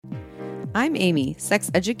I'm Amy, sex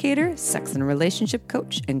educator, sex and relationship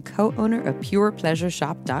coach, and co-owner of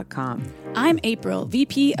PurePleasureShop.com. I'm April,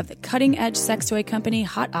 VP of the cutting-edge sex toy company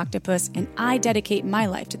Hot Octopuss, and I dedicate my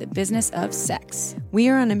life to the business of sex. We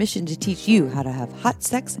are on a mission to teach you how to have hot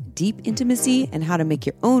sex, deep intimacy, and how to make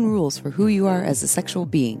your own rules for who you are as a sexual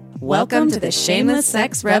being. Welcome to the Shameless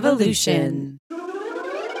Sex Revolution.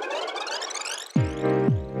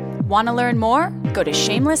 Want to learn more? Go to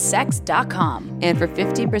shamelesssex.com. And for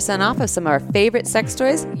 15% off of some of our favorite sex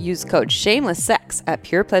toys, use code SHAMELESSSEX at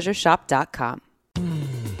PurePleasureShop.com.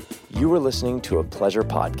 You are listening to a Pleasure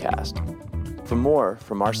Podcast. For more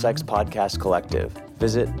from our Sex Podcast Collective,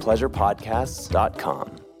 visit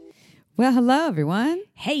pleasurepodcasts.com. Well, hello, everyone.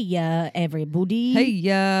 Hey, everybody. Hey,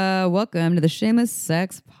 welcome to the Shameless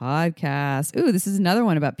Sex Podcast. Ooh, this is another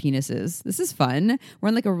one about penises. This is fun. We're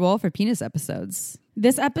on like a roll for penis episodes.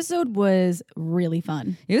 This episode was really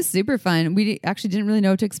fun. It was super fun. We actually didn't really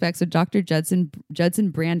know what to expect. So Dr. Judson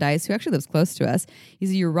Brandeis, who actually lives close to us,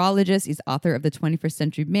 he's a urologist. He's author of The 21st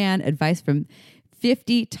Century Man, advice from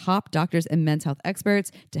 50 top doctors and men's health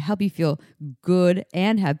experts to help you feel good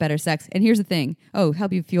and have better sex. And here's the thing.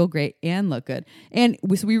 Help you feel great and look good. And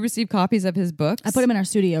so we received copies of his books. I put them in our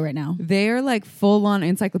studio right now. They're like full-on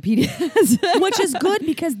encyclopedias. Which is good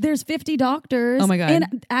because there's 50 doctors. Oh my God.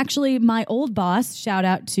 And actually my old boss, shout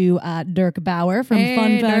out to Dirk Bauer from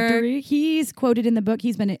Fun Factory. Dirk. He's quoted in the book.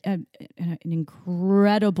 He's been an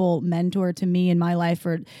incredible mentor to me in my life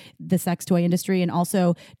for the sex toy industry and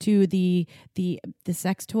also to the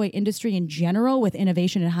sex toy industry in general with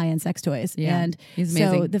innovation in high-end sex toys. Yeah, and he's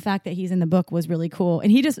amazing. So the fact that he's in the book was really cool.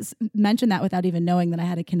 And he just mentioned that without even knowing that I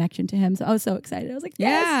had a connection to him. So I was so excited. I was like,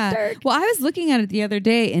 yes, Dirk. Well, I was looking at it the other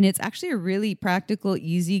day and it's actually a really practical,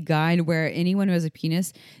 easy guide where anyone who has a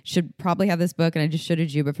penis should probably have this book. And I just showed it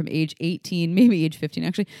to you, but from age 18, maybe age 15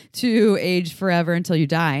 actually, to age forever until you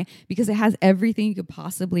die, because it has everything you could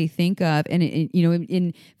possibly think of. And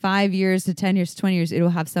in 5 years to 10 years to 20 years, you'll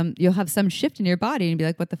have some shift in your body and be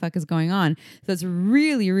like, what the fuck is going on? So it's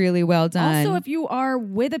really, really well done. Also, if you are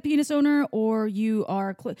with a penis owner or you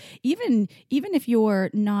are, even if you're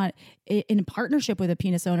not in a partnership with a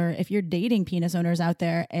penis owner, if you're dating penis owners out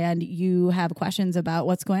there and you have questions about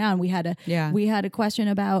what's going on, we had a question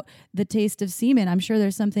about the taste of semen. I'm sure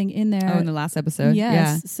there's something in there. Oh, in the last episode. Yes.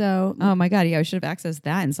 Yeah. So. Oh my God. Yeah. We should have accessed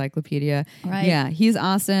that encyclopedia. Right. Yeah. He's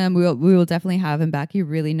awesome. We will definitely have him back. He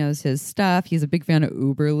really knows his stuff. He's a big fan of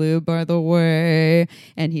Uberlube, by the way.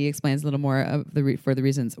 And he explains a little more of for the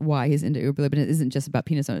reasons why he's into Uberlube. But it isn't just about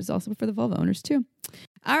penis owners. It's also for the vulva owners too.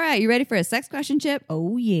 All right. You ready for a sex question, Chip?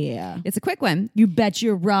 Oh, yeah. It's a quick one. You bet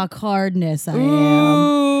your rock hardness I am.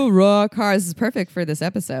 Ooh, rock hard. This is perfect for this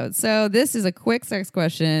episode. So this is a quick sex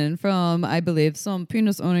question from, I believe, some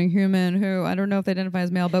penis-owning human who, I don't know if they identify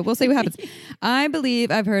as male, but we'll see what happens. I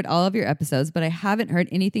believe I've heard all of your episodes, but I haven't heard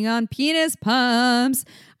anything on penis pumps.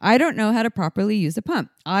 I don't know how to properly use a pump.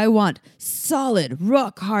 I want solid,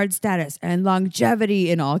 rock hard status and longevity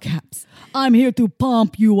in all caps. I'm here to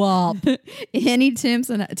pump you up. Any tips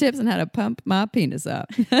on how to pump my penis up?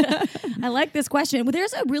 I like this question. Well,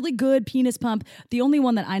 there's a really good penis pump. The only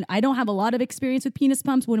one that I don't have a lot of experience with penis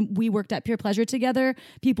pumps. When we worked at Pure Pleasure together,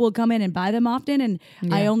 people would come in and buy them often, and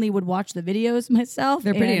I only would watch the videos myself.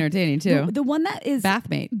 They're pretty entertaining too. The one that is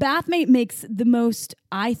Bathmate. Bathmate makes the most,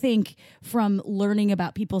 I think, from learning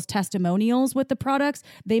about people's testimonials with the products.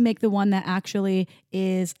 They make the one that actually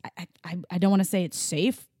is, I don't want to say it's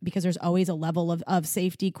safe, because there's always a level of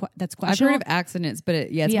safety that's questionable. I've heard of accidents, but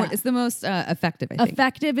it's the most effective, I think.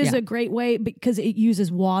 Effective is a great way because it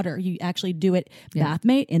uses water. You actually do it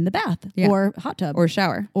Bathmate in the bath or hot tub. Or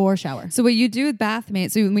shower. So what you do with Bathmate,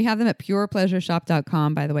 so we have them at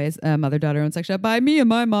PurePleasureShop.com, by the way, mother-daughter-owned sex shop by me and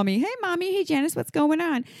my mommy. Hey, mommy. Hey, Janice, what's going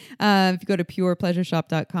on? If you go to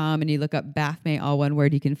PurePleasureShop.com and you look up Bathmate, all one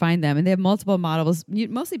word, you can find them. And they have multiple models,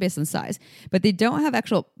 mostly based on size. But they don't have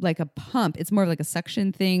actual, like a pump. It's more of like a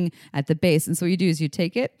suction thing at the base. And so what you do is you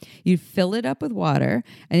take it, you fill it up with water,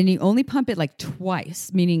 and then you only pump it like twice,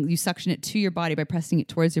 meaning you suction it to your body by pressing it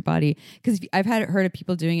towards your body. Because I've heard of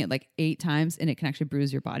people doing it like 8 times and it can actually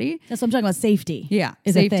bruise your body. That's what I'm talking about. Safety. Yeah.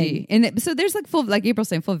 Is safety. And so there's like April's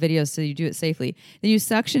saying, full videos so you do it safely. Then you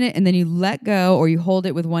suction it and then you let go, or you hold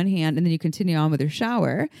it with one hand and then you continue on with your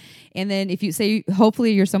shower. And then if you say,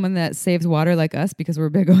 hopefully you're someone that saves water like us, because we're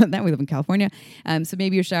big on that. We live in California. So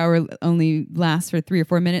maybe your shower only lasts for 3 or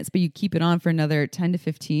 4 minutes, but you keep it on for another 10 to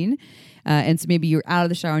 15. And so maybe you're out of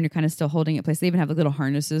the shower and you're kind of still holding it in place. They even have like little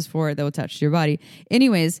harnesses for it that will attach to your body.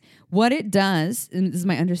 Anyways, what it does, and this is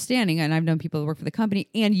my understanding, and I've known people that work for the company,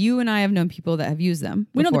 and you and I have known people that have used them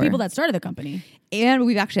We before. know the people that started the company. And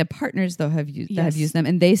we've actually had partners, though, have used them.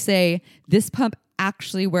 And they say this pump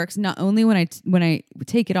actually works not only when I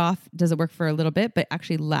take it off does it work for a little bit, but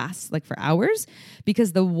actually lasts like for hours,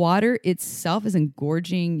 because the water itself is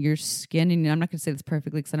engorging your skin. And I'm not going to say this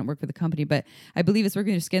perfectly because I don't work for the company, but I believe it's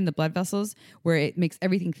working your skin, the blood vessels, where it makes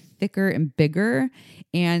everything thicker and bigger.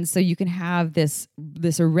 And so you can have this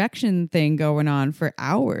erection thing going on for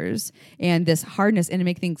hours, and this hardness, and to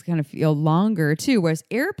make things kind of feel longer too. Whereas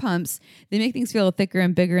air pumps, they make things feel thicker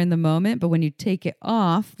and bigger in the moment, but when you take it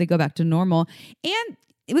off, they go back to normal. And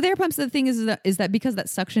with air pumps, the thing is that because of that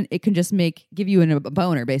suction, it can just give you a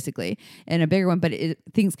boner basically, and a bigger one, but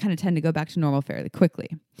things kind of tend to go back to normal fairly quickly.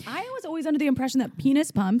 I was always under the impression that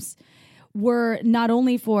penis pumps were not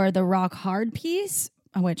only for the rock hard piece,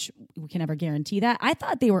 which we can never guarantee that. I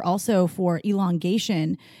thought they were also for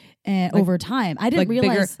elongation over time. I didn't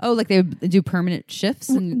realize. Bigger, like they do permanent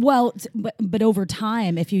shifts. But over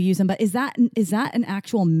time, if you use them. But is that an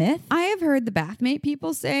actual myth? I have heard the bathmate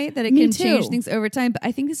people say that it can change things over time, but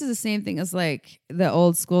I think this is the same thing as like the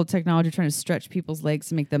old school technology trying to stretch people's legs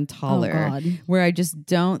to make them taller. Oh, God. Where I just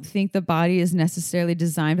don't think the body is necessarily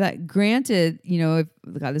designed for that. Granted,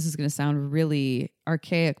 God, this is going to sound really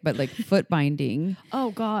archaic, but like foot binding.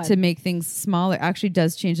 Oh God! To make things smaller actually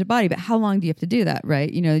does change the body. But how long do you have to do that,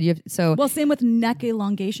 right? Same with neck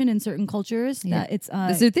elongation in certain cultures. Yeah. That it's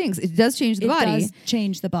those are things. It does change the body. It does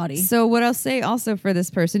change the body. So what I'll say also for this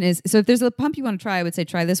person is, so if there's a pump you want to try, I would say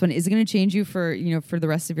try this one. Is it going to change you for the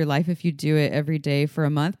rest of your life if you do it every day for a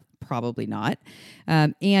month? Probably not.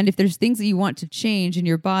 And if there's things that you want to change in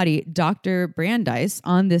your body, Dr. Brandeis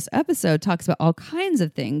on this episode talks about all kinds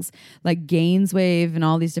of things like Gainswave and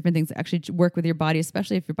all these different things that actually work with your body,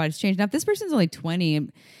 especially if your body's changed. Now, if this person's only 20,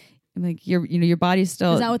 I'm like your body's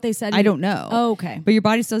still. Is that what they said? I don't know. Oh, okay. But your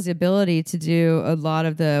body still has the ability to do a lot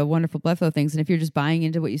of the wonderful blood flow things. And if you're just buying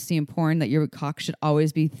into what you see in porn, that your cock should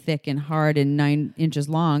always be thick and hard and 9 inches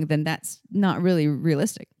long, then that's not really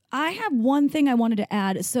realistic. I have one thing I wanted to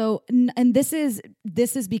add. So, and this is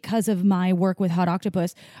because of my work with Hot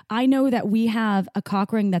Octopus. I know that we have a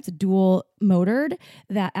cock ring that's dual motored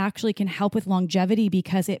that actually can help with longevity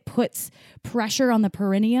because it puts pressure on the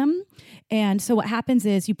perineum. And so what happens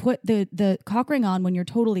is you put the cock ring on when you're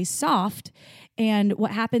totally soft. And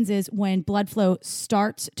what happens is when blood flow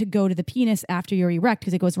starts to go to the penis after you're erect,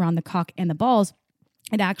 because it goes around the cock and the balls,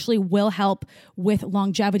 it actually will help with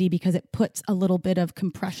longevity because it puts a little bit of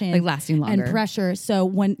compression, like lasting longer, and pressure. So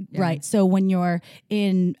when so when you're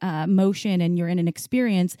in motion and you're in an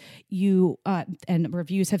experience, you and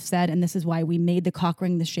reviews have said, and this is why we made the cock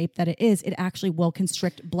ring the shape that it is. It actually will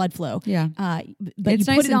constrict blood flow. Yeah, but it's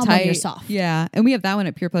you put it on when you're soft. Yeah, and we have that one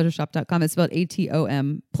at purepleasureshop.com. It's spelled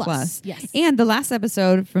ATOM plus. Yes, and the last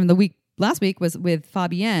episode from the week. Last week was with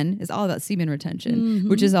Fabienne, is all about semen retention,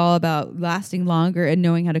 which is all about lasting longer and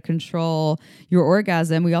knowing how to control your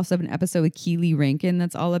orgasm. We also have an episode with Keely Rankin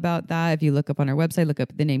that's all about that. If you look up on our website, look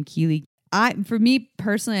up the name Keely. For me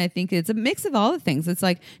personally, I think it's a mix of all the things. It's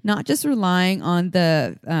like not just relying on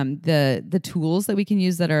the tools that we can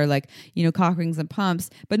use that are like, cock rings and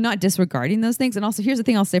pumps, but not disregarding those things. And also, here's the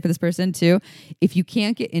thing I'll say for this person too: if you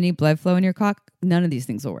can't get any blood flow in your cock, none of these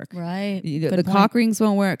things will work. Right. The cock rings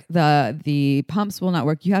won't work. The pumps will not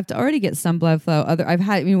work. You have to already get some blood flow.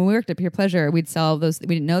 When we worked at Pure Pleasure, we'd sell those.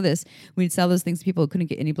 We didn't know this. We'd sell those things to people who couldn't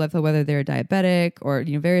get any blood flow, whether they're diabetic or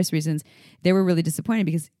various reasons. They were really disappointed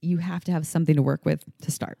because you have to have something to work with to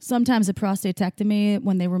start. Sometimes a prostatectomy,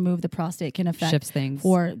 when they remove the prostate, can affect shifts things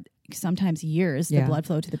for sometimes years, the blood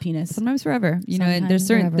flow to the penis. Sometimes forever. And there's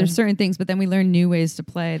certain things, but then we learn new ways to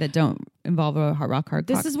play that don't involve a rock hard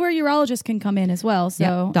cock. This is where urologists can come in as well.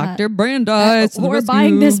 So Dr. Brandeis. Or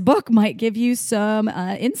buying this book might give you some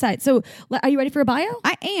insight. So are you ready for a bio?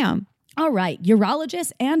 I am. All right,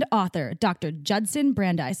 urologist and author Dr. Judson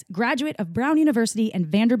Brandeis, graduate of Brown University and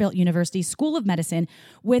Vanderbilt University School of Medicine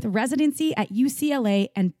with residency at UCLA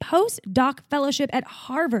and postdoc fellowship at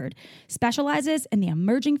Harvard, specializes in the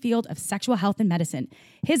emerging field of sexual health and medicine.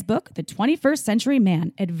 His book, The 21st Century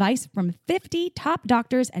Man, Advice from 50 Top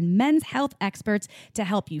Doctors and Men's Health Experts to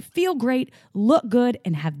Help You Feel Great, Look Good,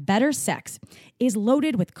 and Have Better Sex, is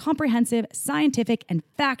loaded with comprehensive, scientific, and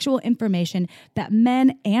factual information that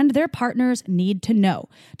men and their partners need to know.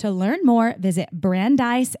 To learn more, visit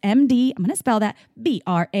Brandeis MD. I'm going to spell that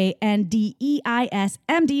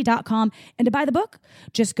BRANDEISMD.com. And to buy the book,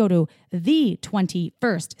 just go to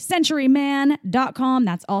the21stcenturyman.com.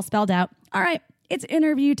 That's all spelled out. All right, it's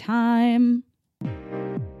interview time.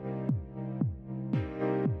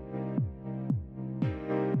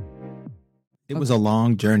 It was a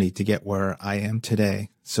long journey to get where I am today.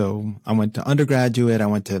 So I went to undergraduate. I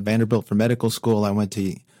went to Vanderbilt for medical school. I went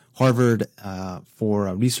to Harvard for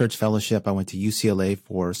a research fellowship. I went to UCLA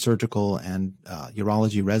for surgical and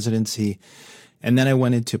urology residency. And then I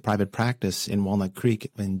went into private practice in Walnut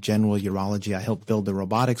Creek in general urology. I helped build the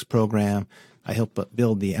robotics program. I helped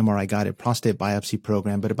build the MRI-guided prostate biopsy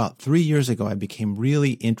program. But about 3 years ago, I became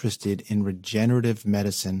really interested in regenerative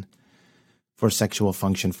medicine for sexual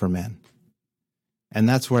function for men. And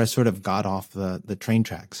that's where I sort of got off the train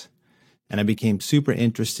tracks. And I became super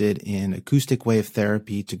interested in acoustic wave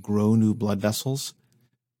therapy to grow new blood vessels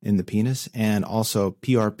in the penis, and also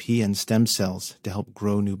PRP and stem cells to help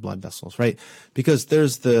grow new blood vessels, right? Because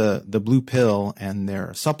there's the blue pill and there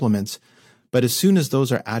are supplements, but as soon as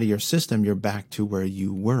those are out of your system, you're back to where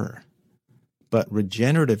you were. But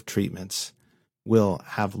regenerative treatments will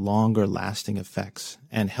have longer lasting effects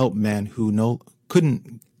and help men who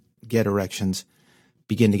couldn't get erections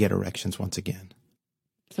begin to get erections once again.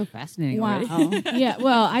 So fascinating. Wow. Already. Yeah.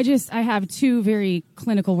 Well, I have two very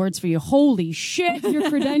clinical words for you. Holy shit, your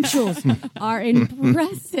credentials are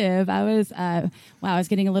impressive. I was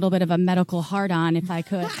getting a little bit of a medical hard on if I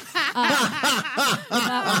could.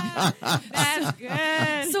 That's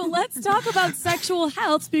good. So let's talk about sexual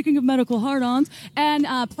health, speaking of medical hard-ons, and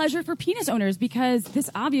pleasure for penis owners, because this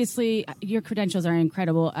obviously, your credentials are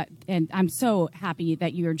incredible, and I'm so happy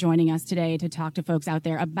that you're joining us today to talk to folks out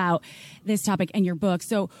there about this topic and your book.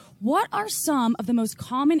 So what are some of the most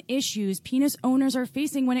common issues penis owners are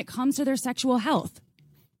facing when it comes to their sexual health?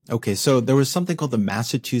 Okay, so there was something called the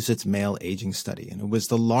Massachusetts Male Aging Study, and it was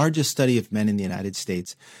the largest study of men in the United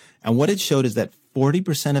States. And what it showed is that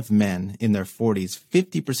 40% of men in their 40s,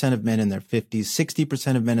 50% of men in their 50s,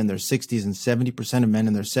 60% of men in their 60s, and 70% of men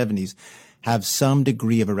in their 70s have some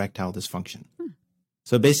degree of erectile dysfunction.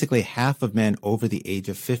 So basically half of men over the age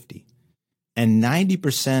of 50. And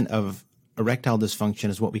 90% of erectile dysfunction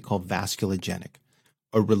is what we call vasculogenic,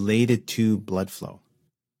 or related to blood flow,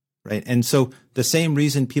 right? And so the same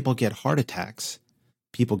reason people get heart attacks,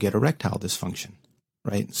 people get erectile dysfunction,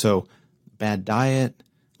 right? So bad diet,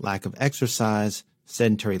 lack of exercise,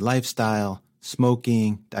 sedentary lifestyle,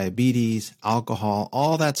 smoking, diabetes, alcohol,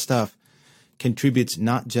 all that stuff contributes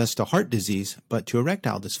not just to heart disease, but to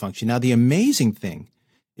erectile dysfunction. Now, the amazing thing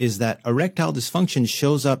is that erectile dysfunction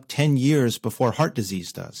shows up 10 years before heart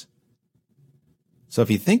disease does. So if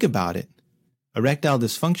you think about it, erectile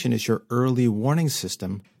dysfunction is your early warning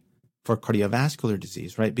system for cardiovascular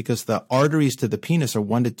disease, right? Because the arteries to the penis are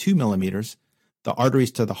 1 to 2 millimeters. The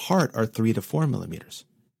arteries to the heart are 3 to 4 millimeters.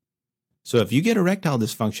 So if you get erectile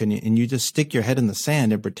dysfunction and you just stick your head in the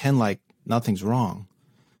sand and pretend like nothing's wrong,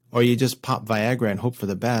 or you just pop Viagra and hope for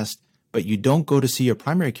the best, but you don't go to see your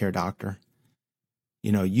primary care doctor,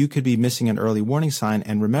 you could be missing an early warning sign.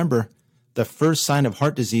 And remember, the first sign of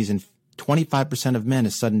heart disease in 25% of men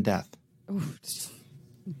is sudden death.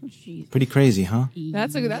 Pretty crazy, huh?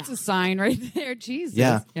 That's a sign right there. Jesus.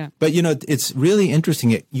 Yeah. But it's really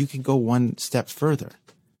interesting. You can go one step further,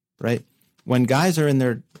 right? When guys are in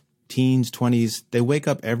their teens, 20s, they wake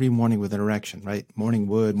up every morning with an erection, right? Morning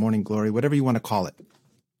wood, morning glory, whatever you want to call it.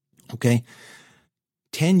 Okay.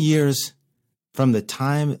 10 years from the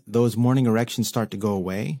time those morning erections start to go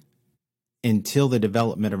away until the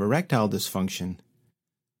development of erectile dysfunction.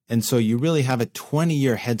 And so you really have a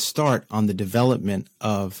 20-year head start on the development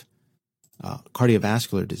of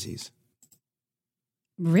cardiovascular disease.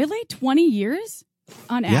 Really? 20 years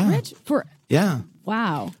on average? Yeah.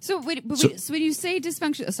 Wow. So when you say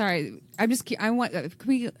dysfunction, sorry, can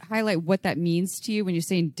we highlight what that means to you when you're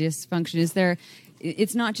saying dysfunction?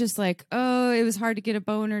 It's not just like, oh, it was hard to get a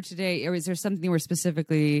boner today, or is there something we're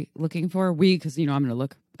specifically looking for? Because I'm going to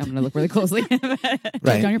look really closely. Right.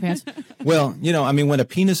 Take down your pants. Well, when a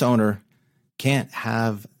penis owner can't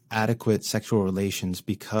have adequate sexual relations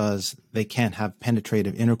because they can't have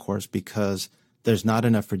penetrative intercourse because there's not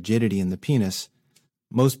enough rigidity in the penis,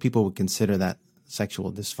 most people would consider that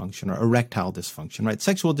sexual dysfunction or erectile dysfunction, right?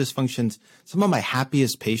 Sexual dysfunctions, some of my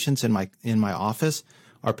happiest patients in my office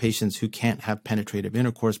are patients who can't have penetrative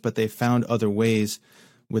intercourse, but they found other ways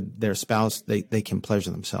with their spouse they can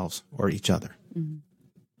pleasure themselves or each other. Mm-hmm.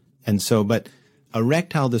 And so, but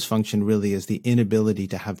erectile dysfunction really is the inability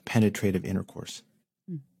to have penetrative intercourse.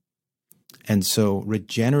 Mm. And so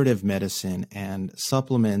regenerative medicine and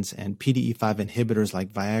supplements and PDE5 inhibitors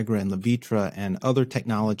like Viagra and Levitra and other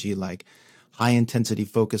technology like high-intensity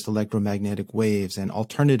focused electromagnetic waves and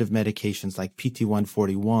alternative medications like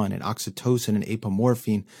PT141 and oxytocin and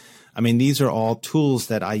apomorphine. I mean, these are all tools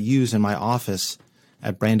that I use in my office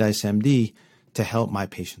at Brandeis MD to help my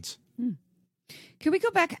patients. Can we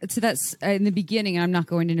go back to that in the beginning? I'm not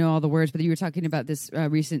going to know all the words, but you were talking about this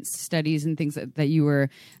recent studies and things that you were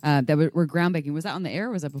were groundbreaking. Was that on the air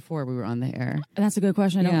or was that before we were on the air? That's a good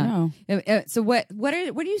question. I don't know. So what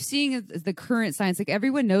are you seeing as the current science? Like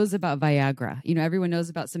everyone knows about Viagra. Everyone knows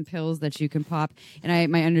about some pills that you can pop.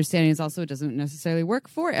 And my understanding is also it doesn't necessarily work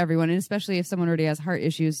for everyone. And especially if someone already has heart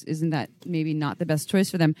issues, isn't that maybe not the best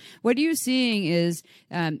choice for them? What are you seeing is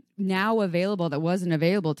now available that wasn't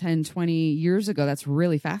available 10, 20 years ago? That's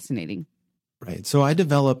really fascinating. Right. So I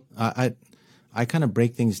develop, I kind of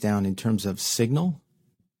break things down in terms of signal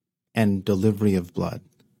and delivery of blood.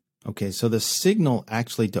 Okay. So the signal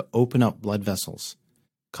actually to open up blood vessels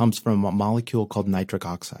comes from a molecule called nitric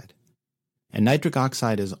oxide. And nitric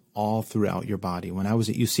oxide is all throughout your body. When I was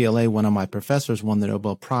at UCLA, one of my professors won the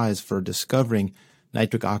Nobel Prize for discovering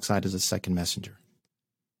nitric oxide as a second messenger.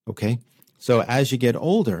 Okay. So as you get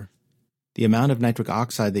older, the amount of nitric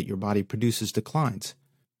oxide that your body produces declines,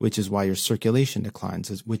 which is why your circulation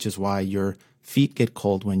declines, which is why your feet get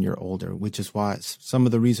cold when you're older, which is why some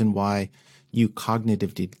of the reason why you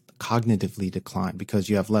cognitively decline, because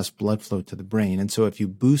you have less blood flow to the brain. And so if you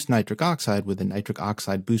boost nitric oxide with a nitric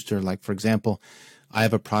oxide booster, like for example, I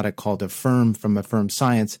have a product called Affirm from Affirm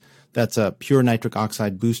Science that's a pure nitric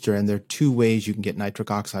oxide booster. And there are two ways you can get nitric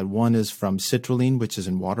oxide. One is from citrulline, which is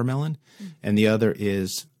in watermelon, and the other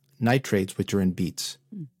is nitrates, which are in beets.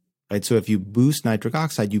 Right? So if you boost nitric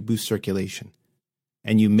oxide, you boost circulation.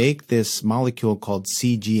 And you make this molecule called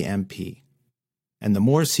CGMP. And the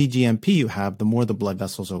more CGMP you have, the more the blood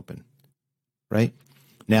vessels open. Right?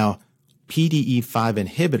 Now, PDE5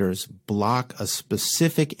 inhibitors block a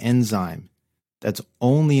specific enzyme that's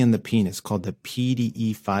only in the penis called the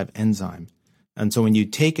PDE5 enzyme. And so when you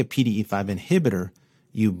take a PDE5 inhibitor,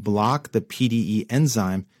 you block the PDE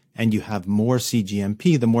enzyme and you have more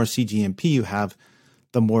CGMP. The more CGMP you have,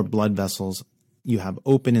 the more blood vessels you have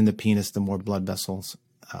open in the penis, the more blood vessels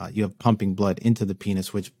you have pumping blood into the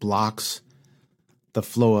penis, which blocks the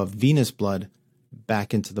flow of venous blood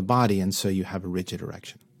back into the body. And so you have a rigid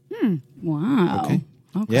erection. Wow. Okay.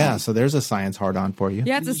 Yeah, so there's a science hard-on for you.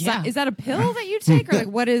 Yeah, is that a pill that you take, or like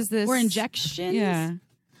what is this? Or injections? Yeah.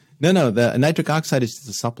 No, the nitric oxide is just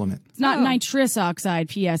a supplement. It's not nitrous oxide,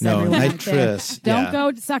 P.S. No, everyone nitrous, out there. yeah.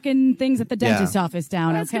 Don't go sucking things at the dentist's office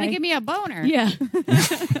down, That's okay? going to give me a boner. Yeah.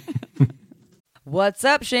 What's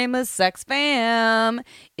up, Shameless Sex Fam?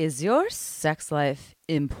 Is your sex life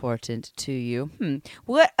important to you?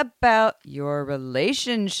 What about your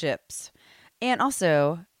relationships? And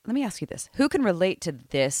also, let me ask you this. Who can relate to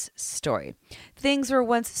this story? Things were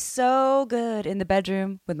once so good in the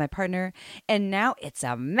bedroom with my partner, and now it's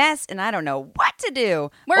a mess, and I don't know what to do.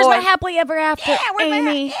 Where's my happily ever after,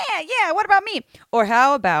 Amy? Yeah, what about me? Or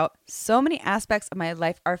how about so many aspects of my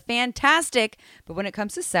life are fantastic, but when it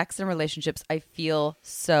comes to sex and relationships, I feel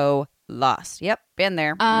so lost. Yep, been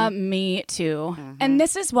there. Me too. And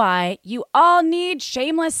this is why you all need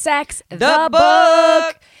Shameless Sex, The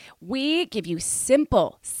book. We give you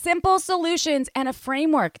simple solutions and a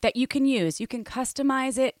framework that you can use. You can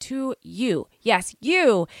customize it to you. Yes,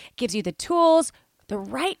 you. It gives you the tools, the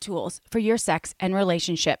right tools for your sex and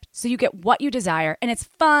relationship. So you get what you desire. And it's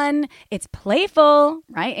fun. It's playful.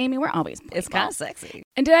 Right, Amy? We're always playful. It's kind of sexy.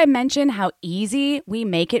 And did I mention how easy we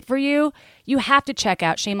make it for you? You have to check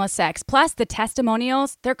out Shameless Sex. Plus, the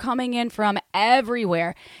testimonials, they're coming in from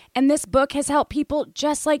everywhere. And this book has helped people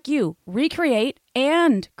just like you recreate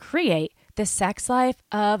and create the sex life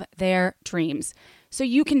of their dreams. So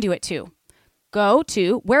you can do it too. Go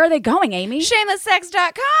to, where are they going, Amy?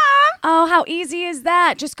 ShamelessSex.com. Oh, how easy is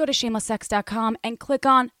that? Just go to shamelesssex.com and click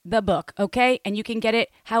on the book, okay? And you can get it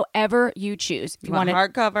however you choose. If You want it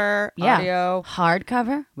hardcover, audio.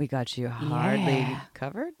 Hardcover? We got you hardly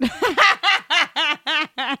covered.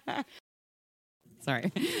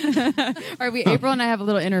 Sorry. All right, April and I have a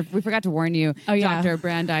little we forgot to warn you, Oh, yeah. Dr.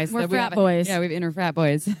 Brandeis. We're that we frat have boys. Yeah, we have inner frat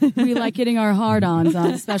boys. We like getting our hard-ons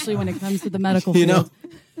on, especially when it comes to the medical You field.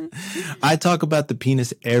 know, I talk about the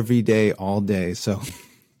penis every day, all day. So,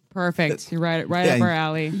 Perfect. You're right Yeah. up our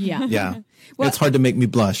alley. Yeah. yeah, it's hard to make me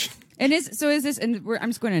blush. And is this, and I'm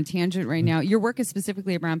just going on a tangent right now. Your work is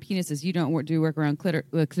specifically around penises. You don't do work around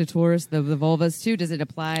clitoris, the vulvas too. Does it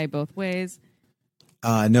apply both ways?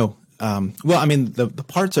 No. Well, I mean, the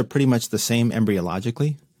parts are pretty much the same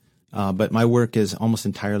embryologically, but my work is almost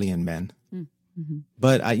entirely in men. Mm-hmm.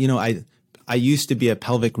 But I used to be a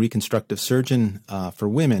pelvic reconstructive surgeon for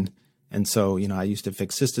women, and so I used to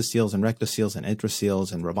fix cystoseals and rectoseals and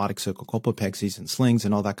intraseals and robotic colpopexies and slings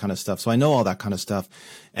and all that kind of stuff. So I know all that kind of stuff,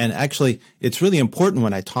 and actually, it's really important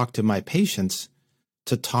when I talk to my patients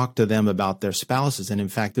to talk to them about their spouses. And in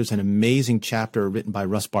fact, there's an amazing chapter written by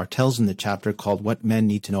Russ Bartels in the chapter called What Men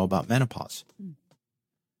Need to Know About Menopause.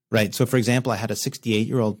 Right. So, for example, I had a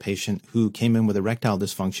 68-year-old patient who came in with erectile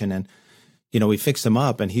dysfunction, and, we fixed him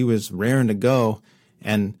up and he was raring to go.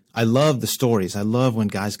 And I love the stories. I love when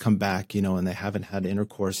guys come back, and they haven't had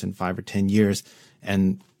intercourse in 5 or 10 years,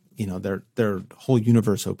 and, their whole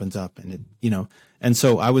universe opens up, and and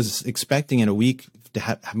so I was expecting in a week to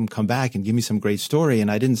have him come back and give me some great story,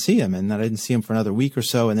 and I didn't see him, and then I didn't see him for another week or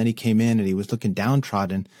so, and then he came in and he was looking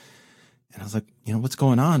downtrodden, and I was like, what's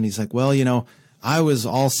going on? And he's like, well, I was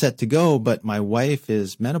all set to go, but my wife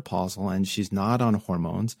is menopausal and she's not on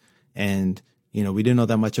hormones, and we didn't know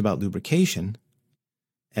that much about lubrication,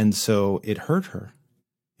 and so it hurt her,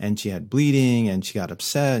 and she had bleeding, and she got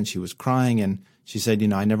upset, and she was crying, and she said,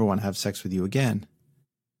 I never want to have sex with you again.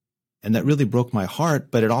 And that really broke my heart,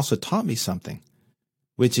 but it also taught me something,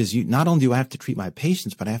 which is not only do I have to treat my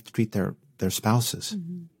patients, but I have to treat their spouses.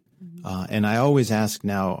 And I always ask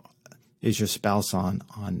now, is your spouse on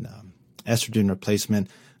estrogen replacement?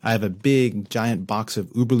 I have a big, giant box of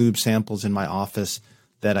Uberlube samples in my office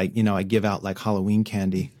that I give out like Halloween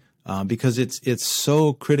candy, because it's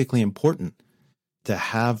so critically important to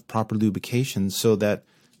have proper lubrication so that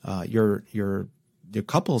your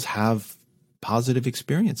couples have positive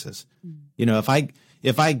experiences.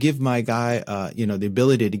 If I give my guy, the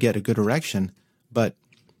ability to get a good erection, but,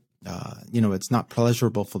 it's not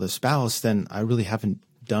pleasurable for the spouse, then I really haven't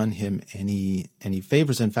done him any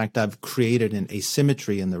favors. In fact, I've created an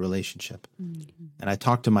asymmetry in the relationship. And I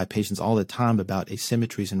talk to my patients all the time about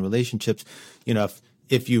asymmetries in relationships.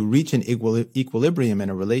 If you reach an equilibrium in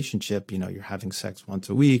a relationship, you're having sex once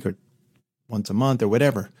a week or once a month or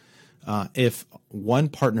whatever. If one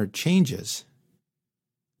partner changes,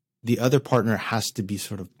 the other partner has to be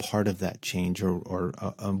sort of part of that change, or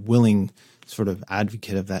a willing sort of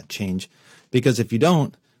advocate of that change. Because if you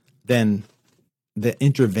don't, then the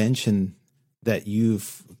intervention that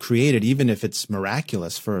you've created, even if it's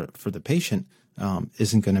miraculous for the patient,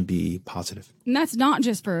 isn't going to be positive. And that's not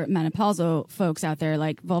just for menopausal folks out there,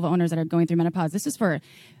 like vulva owners that are going through menopause. This is for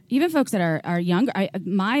even folks that are younger.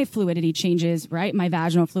 My fluidity changes, right? My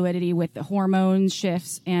vaginal fluidity with the hormone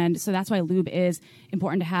shifts. And so that's why lube is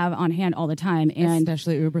important to have on hand all the time. And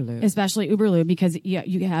especially Uberlube, because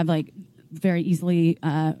you have like very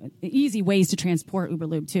easy ways to transport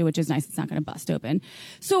Uberlube too, which is nice. It's not going to bust open.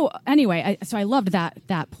 So anyway, I loved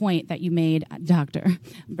that point that you made, Dr.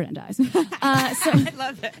 Brandeis. I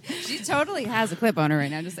love it. She totally has a clip on her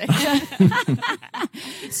right now. Just say.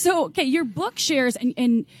 So, okay, your book shares,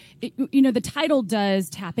 and the title does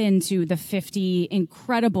tap into the 50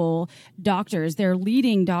 incredible doctors. They're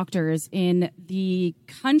leading doctors in the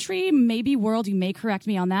country, maybe world. You may correct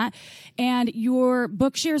me on that. And your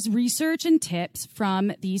book shares research and tips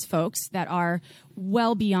from these folks that are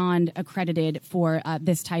well beyond accredited for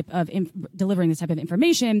this type of delivering this type of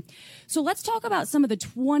information. So let's talk about some of the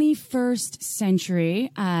 21st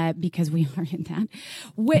century, because we are in that,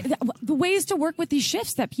 the ways to work with these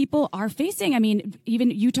shifts that people are facing. I mean,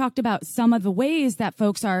 even you talked about some of the ways that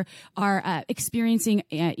folks are experiencing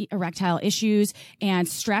erectile issues, and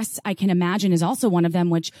stress, I can imagine, is also one of them,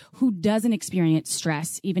 which who doesn't experience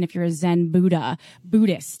stress? Even if you're a Zen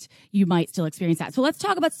Buddhist, you might still experience that. So let's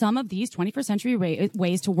talk about some of these 21st century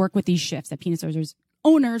ways to work with these shifts that penis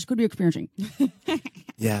owners could be experiencing.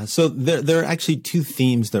 Yeah, so there are actually two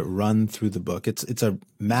themes that run through the book. It's a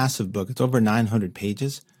massive book. It's over 900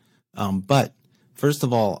 pages. But first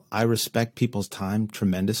of all, I respect people's time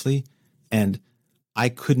tremendously, and I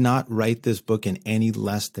could not write this book in any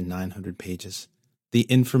less than 900 pages. The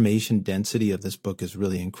information density of this book is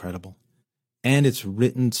really incredible, and it's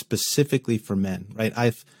written specifically for men, right?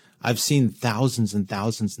 I've seen thousands and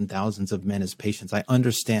thousands and thousands of men as patients. I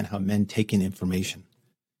understand how men take in information.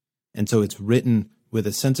 And so it's written with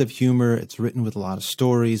a sense of humor. It's written with a lot of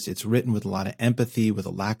stories. It's written with a lot of empathy, with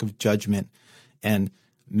a lack of judgment. And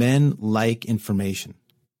men like information,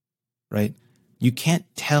 right? You can't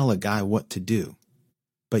tell a guy what to do,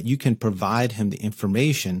 but you can provide him the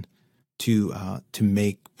information to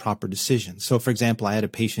make proper decisions. So, for example, I had a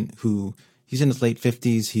patient who he's in his late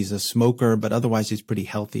 50s. He's a smoker, but otherwise he's pretty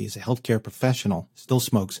healthy. He's a healthcare professional, still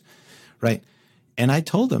smokes, right? And I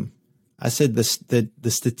told him, I said,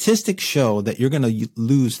 the statistics show that you're going to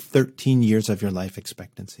lose 13 years of your life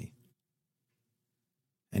expectancy.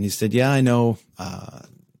 And he said, yeah, I know.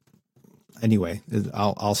 Anyway,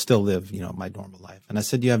 I'll still live, my normal life. And I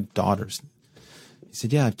said, you have daughters? He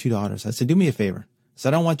said, yeah, I have 2 daughters. I said, do me a favor. So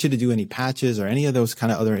I don't want you to do any patches or any of those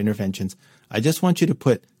kind of other interventions. I just want you to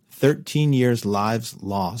put 13 years lives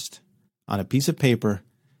lost on a piece of paper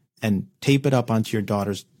and tape it up onto your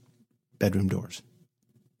daughter's bedroom doors.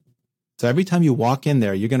 So every time you walk in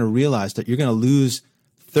there, you're going to realize that you're going to lose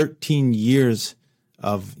 13 years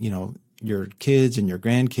of, your kids and your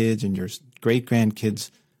grandkids and your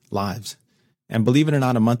great-grandkids' lives. And believe it or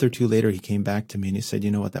not, a month or two later, he came back to me and he said,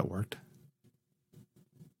 you know what, that worked.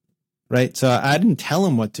 Right? So I didn't tell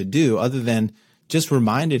him what to do other than just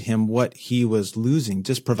reminded him what he was losing,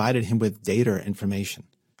 just provided him with data information.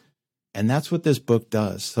 And that's what this book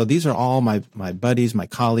does. So these are all my buddies, my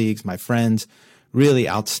colleagues, my friends, really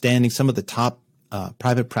outstanding, some of the top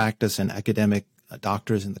private practice and academic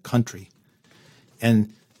doctors in the country.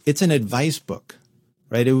 And it's an advice book,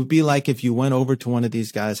 right? It would be like if you went over to one of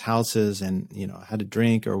these guys' houses and, had a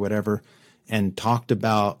drink or whatever and talked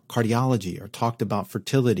about cardiology or talked about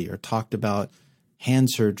fertility or talked about hand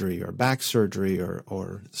surgery or back surgery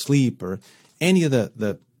or sleep or any of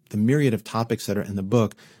the myriad of topics that are in the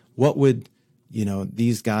book. What would,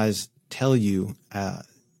 these guys tell you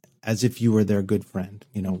as if you were their good friend?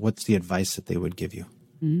 What's the advice that they would give you?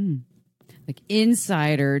 Like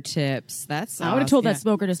insider tips. I would have told that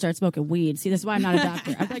smoker to start smoking weed. See, that's why I'm not a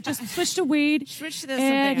doctor. I'd be like, just switch to weed. Switch to this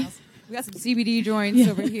something else. We got some CBD joints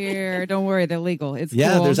over here. Don't worry, they're legal. It's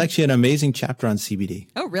cool. There's actually an amazing chapter on CBD.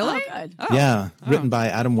 Oh, really? Oh, good. Yeah, written by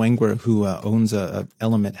Adam Wenger, who owns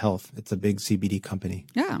Element Health. It's a big CBD company.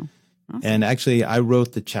 Yeah. Awesome. And actually, I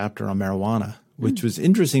wrote the chapter on marijuana, which was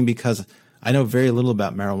interesting because I know very little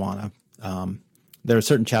about marijuana. There are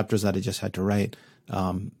certain chapters that I just had to write.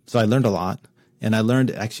 So I learned a lot. And I learned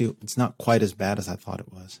actually it's not quite as bad as I thought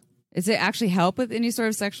it was. Does it actually help with any sort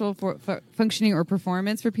of sexual functioning or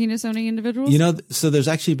performance for penis-owning individuals? So there's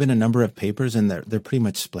actually been a number of papers, and they're pretty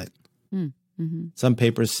much split. Mm-hmm. Some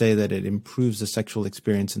papers say that it improves the sexual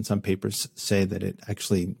experience, and some papers say that it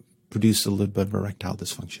actually produces a little bit of erectile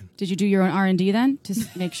dysfunction. Did you do your own R&D then to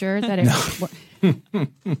make sure that it...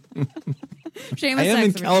 Shameless I am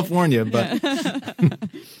in sex. California, but...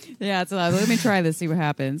 Yeah, so let me try this, see what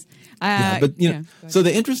happens. So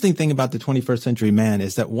the interesting thing about the 21st century man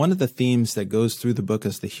is that one of the themes that goes through the book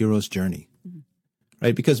is the hero's journey,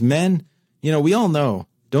 right? Because men, we all know,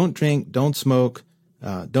 don't drink, don't smoke,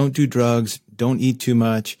 don't do drugs, don't eat too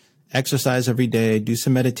much, exercise every day, do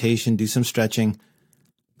some meditation, do some stretching.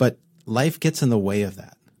 But life gets in the way of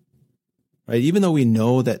that, right? Even though we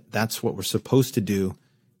know that that's what we're supposed to do,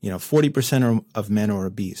 40% of men are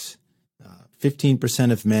obese.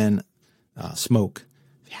 15% of men smoke.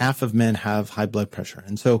 Half of men have high blood pressure.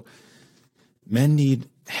 And so men need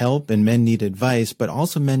help and men need advice, but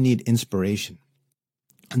also men need inspiration.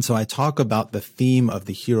 And so I talk about the theme of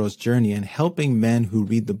the hero's journey and helping men who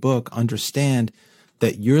read the book understand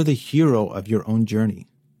that you're the hero of your own journey.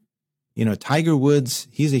 Tiger Woods,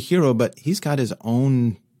 he's a hero, but he's got his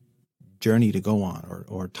own journey to go on,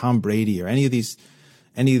 or Tom Brady or any of these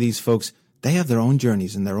folks, they have their own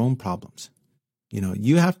journeys and their own problems.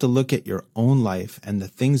 You have to look at your own life and the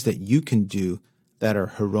things that you can do that are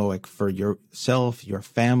heroic for yourself, your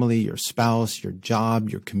family, your spouse, your job,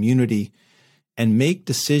 your community, and make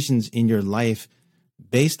decisions in your life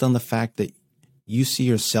based on the fact that you see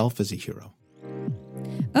yourself as a hero.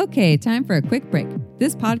 Okay, time for a quick break.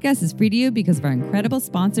 This podcast is free to you because of our incredible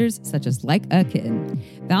sponsors, such as Like a Kitten.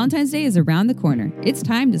 Valentine's Day is around the corner. It's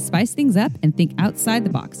time to spice things up and think outside the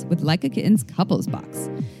box with Like a Kitten's Couples Box.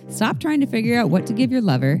 Stop trying to figure out what to give your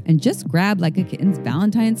lover and just grab Like a Kitten's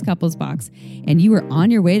Valentine's Couples Box, and you are on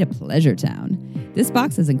your way to Pleasure Town. This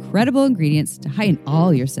box has incredible ingredients to heighten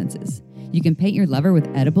all your senses. You can paint your lover with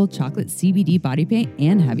edible chocolate CBD body paint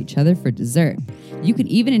and have each other for dessert. You can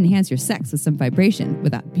even enhance your sex with some vibration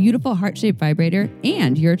with that beautiful heart-shaped vibrator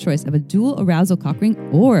and your choice of a dual arousal cock ring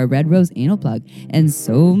or a red rose anal plug, and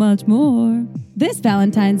so much more. This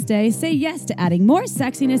Valentine's Day, say yes to adding more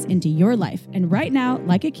sexiness into your life. And right now,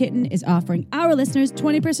 Like a Kitten is offering our listeners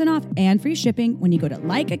 20% off and free shipping when you go to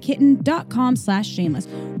likeakitten.com/shameless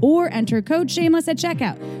or enter code shameless at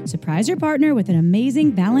checkout. Surprise your partner with an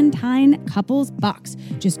amazing Valentine couples box.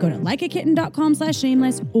 Just go to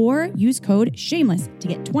likeakitten.com/shameless or use code shameless to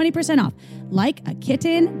get 20% off.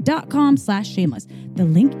 Likeakitten.com/shameless. The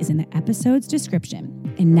link is in the episode's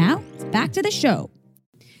description. And now, back to the show.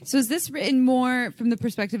 So is this written more from the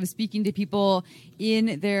perspective of speaking to people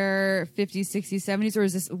in their 50s, 60s, 70s, or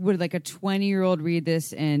would like a 20-year-old read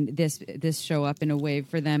this and this show up in a way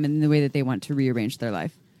for them in the way that they want to rearrange their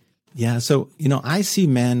life? Yeah, so, I see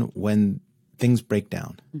men when things break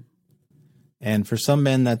down. And for some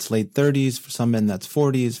men, that's late 30s. For some men, that's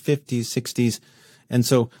 40s, 50s, 60s. And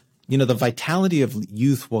so, the vitality of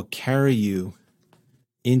youth will carry you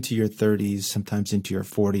into your 30s, sometimes into your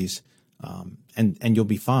 40s. And you'll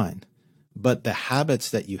be fine. But the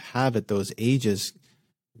habits that you have at those ages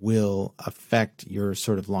will affect your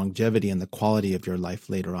sort of longevity and the quality of your life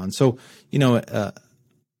later on. So,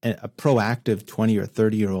 a proactive 20 or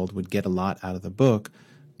 30-year-old would get a lot out of the book,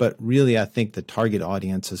 but really I think the target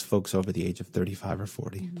audience is folks over the age of 35 or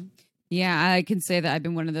 40. Mm-hmm. Yeah, I can say that I've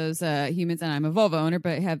been one of those humans, and I'm a Volvo owner,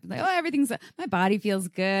 but have everything's my body feels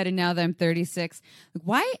good, and now that I'm 36, like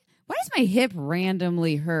why does my hip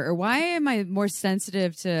randomly hurt, or why am I more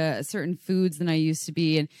sensitive to certain foods than I used to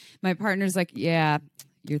be? And my partner's like, yeah,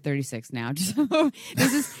 you're 36 now. So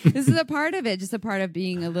this is a part of it, just a part of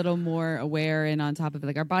being a little more aware and on top of it.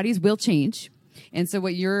 Like our bodies will change, and so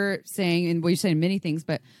what you're saying, and what you're saying, many things,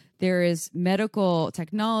 but there is medical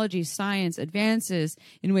technology, science advances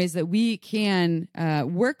in ways that we can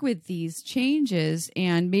work with these changes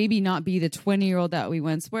and maybe not be the 20-year-old that we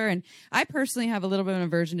once were. And I personally have a little bit of an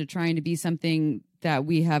aversion to trying to be something that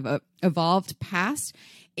we have evolved past.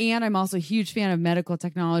 And I'm also a huge fan of medical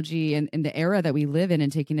technology and the era that we live in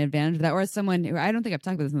and taking advantage of that. Or as someone who, I don't think I've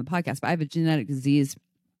talked about this in the podcast, but I have a genetic disease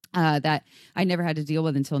that I never had to deal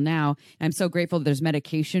with until now. And I'm so grateful that there's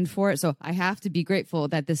medication for it. So I have to be grateful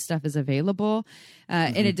that this stuff is available.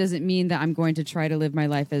 And it doesn't mean that I'm going to try to live my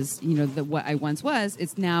life as, what I once was.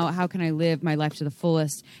 It's now, how can I live my life to the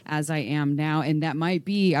fullest as I am now? And that might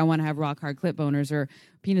be, I want to have rock hard clit boners or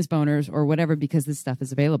penis boners or whatever, because this stuff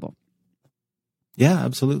is available. Yeah,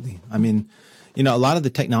 absolutely. I mean, a lot of the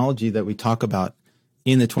technology that we talk about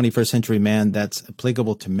in the 21st century man that's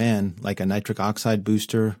applicable to men, like a nitric oxide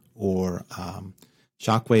booster or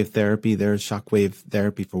shockwave therapy. There's shockwave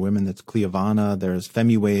therapy for women. That's Cleovana. There's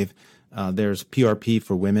FemiWave. There's PRP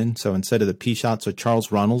for women. So instead of the P shot, so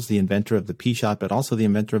Charles Runnels, the inventor of the P shot, but also the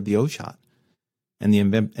inventor of the O shot and the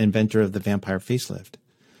inventor of the vampire facelift.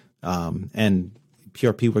 And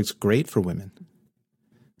PRP works great for women.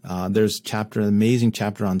 There's an amazing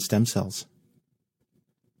chapter on stem cells.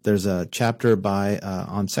 There's a chapter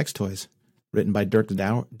on sex toys written by Dirk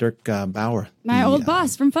Bauer. My old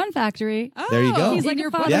boss from Fun Factory. Oh, there you go. He's like your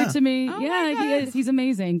father to me. Oh yeah, he is. He's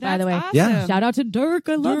amazing, by the way. Awesome. Yeah. Shout out to Dirk.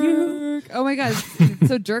 I love you. Oh my God.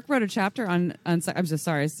 So Dirk wrote a chapter on I'm so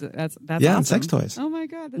sorry. That's Yeah, awesome. on sex toys. Oh my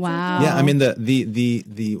God. That's Wow. So cool. Yeah, I mean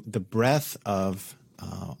the breadth of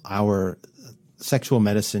our sexual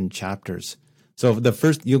medicine chapters. So the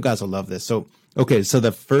first, you guys will love this. So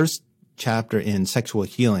the first chapter in sexual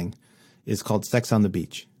healing is called Sex on the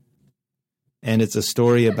Beach. And it's a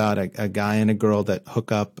story about a guy and a girl that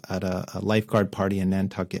hook up at a lifeguard party in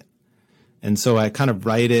Nantucket. And so I kind of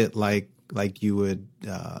write it like you would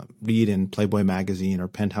read in Playboy magazine or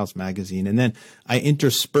Penthouse magazine. And then I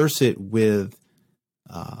intersperse it with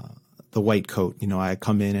the white coat. I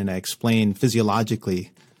come in and I explain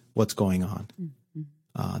physiologically what's going on.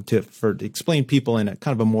 To explain people in a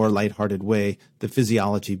kind of a more lighthearted way, the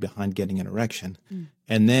physiology behind getting an erection.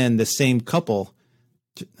 And then the same couple,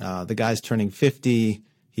 the guy's turning 50,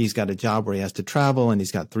 he's got a job where he has to travel, and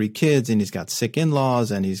he's got 3 kids, and he's got sick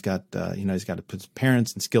in-laws, and he's got, he's got to put his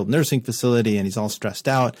parents in skilled nursing facility, and he's all stressed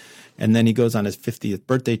out. And then he goes on his 50th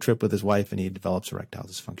birthday trip with his wife, and he develops erectile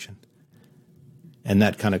dysfunction. And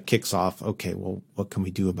that kind of kicks off, okay, well, what can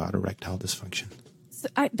we do about erectile dysfunction? So,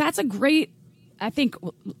 that's a great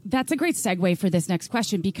segue for this next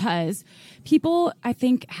question, because people, I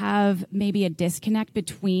think, have maybe a disconnect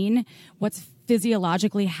between what's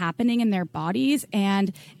physiologically happening in their bodies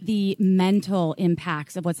and the mental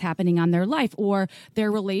impacts of what's happening on their life or their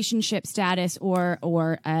relationship status or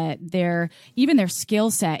their skill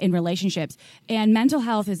set in relationships. And mental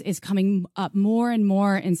health is coming up more and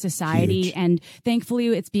more in society. Huge. And thankfully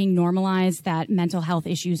it's being normalized that mental health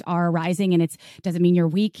issues are arising, and it doesn't mean you're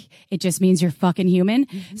weak. It just means you're fucking human.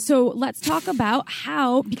 Mm-hmm. So let's talk about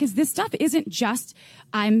how, because this stuff isn't just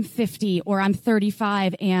I'm 50 or I'm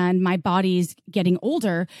 35 and my body's getting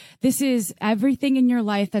older. This is everything in your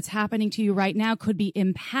life that's happening to you right now could be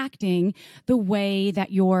impacting the way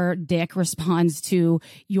that your dick responds to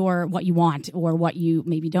what you want or what you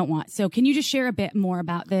maybe don't want. So can you just share a bit more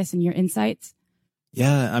about this and your insights?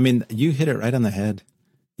 Yeah, I mean, you hit it right on the head.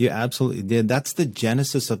 You absolutely did. That's the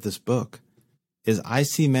genesis of this book, is I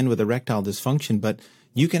see men with erectile dysfunction, but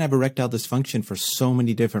you can have erectile dysfunction for so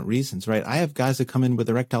many different reasons, right? I have guys that come in with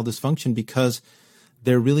erectile dysfunction because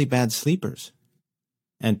they're really bad sleepers.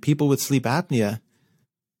 And people with sleep apnea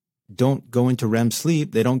don't go into REM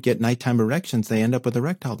sleep. They don't get nighttime erections. They end up with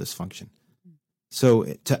erectile dysfunction. So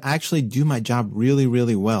to actually do my job really,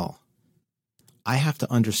 really well, I have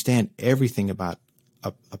to understand everything about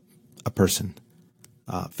a person.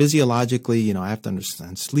 Physiologically, I have to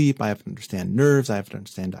understand sleep. I have to understand nerves. I have to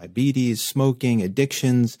understand diabetes, smoking,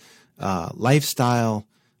 addictions, lifestyle,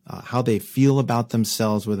 how they feel about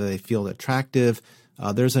themselves, whether they feel attractive,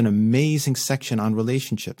 There's an amazing section on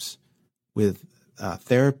relationships with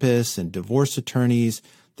therapists and divorce attorneys.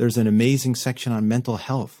 There's an amazing section on mental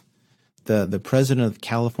health. The president of the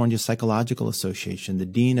California Psychological Association, the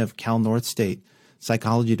dean of Cal North State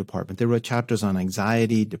Psychology Department, they wrote chapters on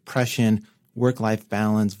anxiety, depression, work-life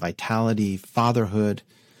balance, vitality, fatherhood.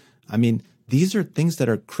 I mean, these are things that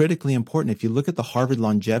are critically important. If you look at the Harvard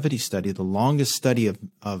Longevity Study, the longest study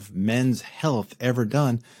of men's health ever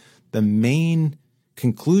done, the main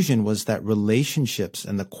conclusion was that relationships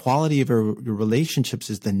and the quality of your relationships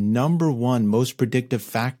is the number one most predictive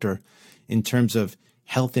factor in terms of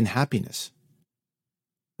health and happiness.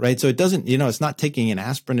 Right? So it doesn't, it's not taking an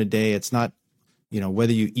aspirin a day. It's not,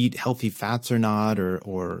 whether you eat healthy fats or not,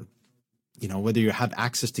 or whether you have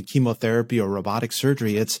access to chemotherapy or robotic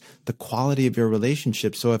surgery. It's the quality of your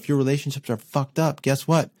relationships. So if your relationships are fucked up, guess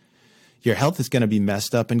what? Your health is going to be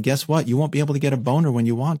messed up. And guess what? You won't be able to get a boner when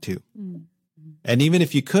you want to. Mm-hmm. And even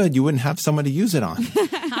if you could, you wouldn't have someone to use it on.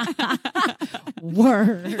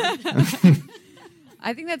 Word.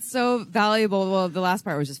 I think that's so valuable. Well, the last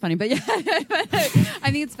part was just funny, but yeah, I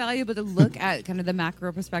think it's valuable to look at kind of the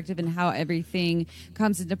macro perspective and how everything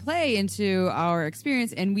comes into play into our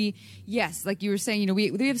experience. And yes, like you were saying,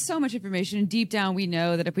 we have so much information, and deep down we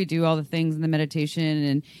know that if we do all the things in the meditation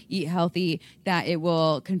and eat healthy, that it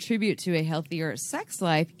will contribute to a healthier sex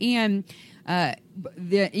life. And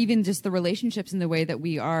even just the relationships and the way that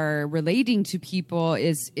we are relating to people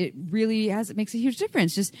it makes a huge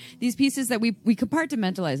difference. Just these pieces that we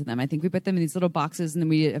compartmentalize them. I think we put them in these little boxes, and then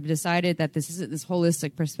we have decided that this isn't this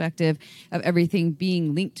holistic perspective of everything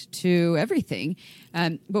being linked to everything.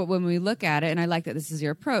 But when we look at it, and I like that this is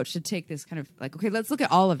your approach to take this kind of like, okay, let's look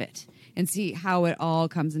at all of it and see how it all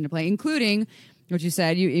comes into play, including what you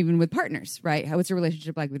said, even with partners, right? What's your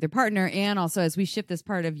relationship like with your partner? And also, as we shift this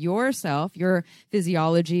part of yourself, your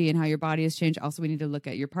physiology and how your body has changed, also we need to look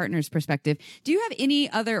at your partner's perspective. Do you have any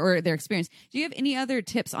other, or their experience, do you have any other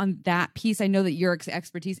tips on that piece? I know that your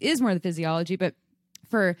expertise is more the physiology, but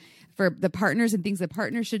for the partners and things that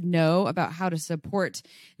partners should know about how to support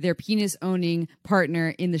their penis-owning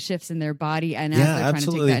partner in the shifts in their body and as they're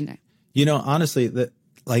absolutely. trying to take that. Honestly,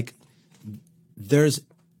 there's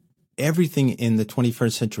everything in the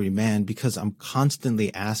 21st century man, because I'm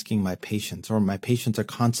constantly asking my patients, or my patients are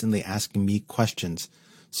constantly asking me questions.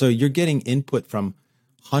 So you're getting input from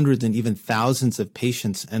hundreds and even thousands of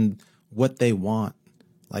patients and what they want,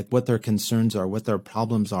 like what their concerns are, what their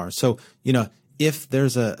problems are. So, if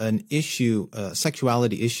there's an issue, a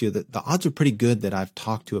sexuality issue, that the odds are pretty good that I've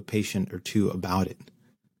talked to a patient or two about it.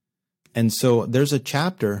 And so there's a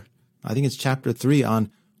chapter, I think it's chapter 3, on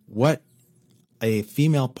what a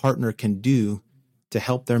female partner can do to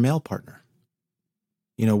help their male partner.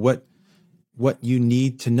 What you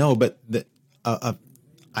need to know. But and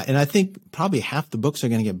I think probably half the books are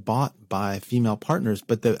going to get bought by female partners.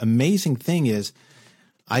 But the amazing thing is,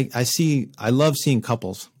 I love seeing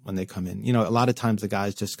couples when they come in. A lot of times the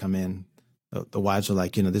guys just come in. The wives are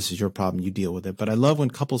like, this is your problem, you deal with it. But I love when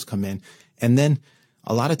couples come in, and then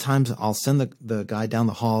a lot of times I'll send the guy down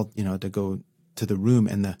the hall, to go to the room,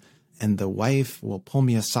 and the wife will pull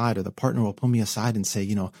me aside, or the partner will pull me aside and say,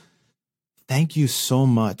 thank you so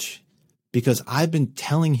much, because I've been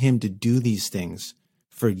telling him to do these things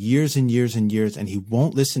for years and years and years, and he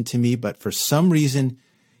won't listen to me, but for some reason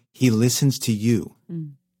he listens to you.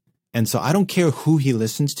 Mm. And so I don't care who he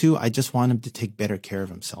listens to. I just want him to take better care of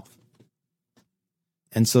himself.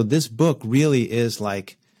 And so this book really is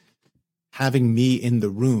like having me in the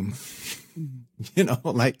room.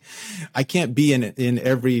 I can't be in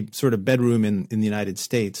every sort of bedroom in the United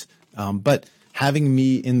States, but having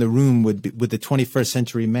me in the room with the 21st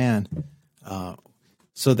century man,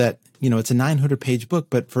 so that it's a 900-page book,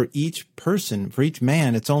 but for each person, for each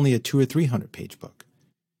man, it's only a 200 or 300-page book.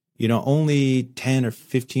 Only 10 or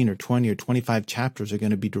 15 or 20 or 25 chapters are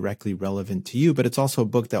going to be directly relevant to you, but it's also a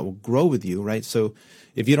book that will grow with you, right? So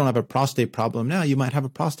if you don't have a prostate problem now, you might have a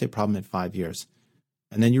prostate problem in 5 years.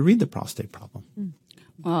 And then you read the prostate problem.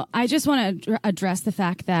 Well, I just want to address the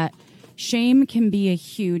fact that shame can be a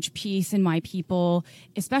huge piece in why people,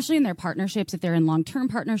 especially in their partnerships, if they're in long-term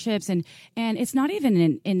partnerships, and it's not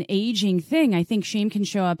even an aging thing. I think shame can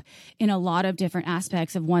show up in a lot of different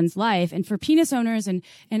aspects of one's life. And for penis owners, and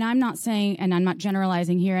I'm not saying, and I'm not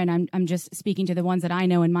generalizing here, and I'm just speaking to the ones that I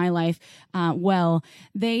know in my life,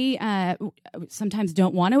 they sometimes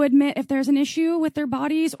don't want to admit if there's an issue with their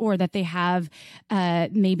bodies, or that they have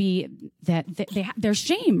maybe there's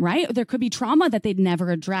shame, right? There could be trauma that they'd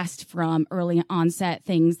never addressed from early onset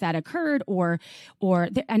things that occurred,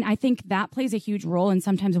 and I think that plays a huge role in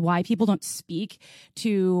sometimes why people don't speak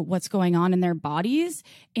to what's going on in their bodies.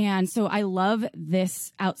 And so I love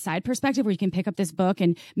this outside perspective where you can pick up this book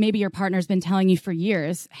and maybe your partner's been telling you for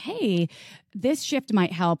years, hey, this shift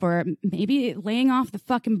might help, or maybe laying off the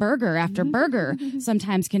fucking burger after burger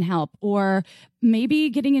sometimes can help, or maybe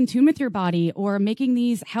getting in tune with your body or making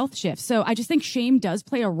these health shifts. So I just think shame does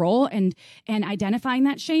play a role, and identifying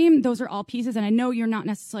that shame, those are all pieces. And I know you're not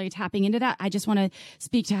necessarily tapping into that. I just want to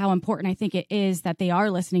speak to how important I think it is that they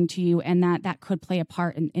are listening to you, and that could play a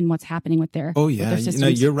part in what's happening with their Oh with yeah, their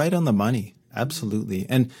systems. you're right on the money. Absolutely.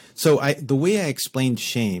 And so the way I explained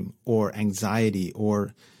shame or anxiety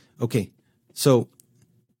so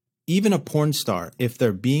even a porn star, if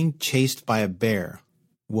they're being chased by a bear,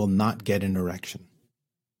 will not get an erection.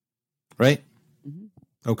 Right?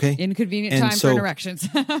 Okay. Inconvenient And time so- for erections.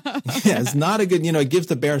 Yeah, it's not a good, it gives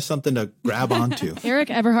the bear something to grab onto. Eric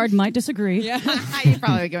Everhard might disagree. Yeah, you're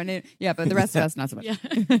probably going in. Yeah, but the rest of us, not so much.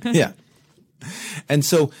 Yeah. And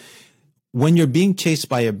so when you're being chased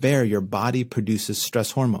by a bear, your body produces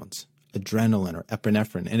stress hormones, adrenaline or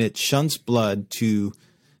epinephrine, and it shunts blood to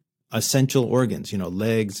essential organs,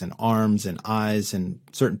 legs and arms and eyes and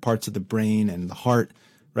certain parts of the brain and the heart,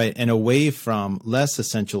 right? And away from less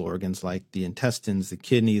essential organs like the intestines, the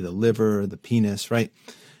kidney, the liver, the penis, right?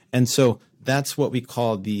 And so that's what we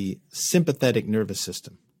call the sympathetic nervous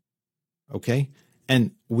system, okay?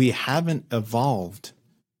 And we haven't evolved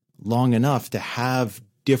long enough to have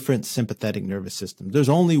different sympathetic nervous systems. There's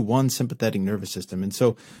only one sympathetic nervous system. And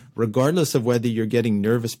so regardless of whether you're getting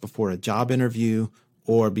nervous before a job interview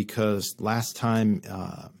or because last time,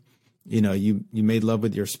 you made love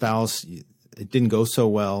with your spouse, it didn't go so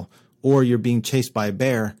well, or you're being chased by a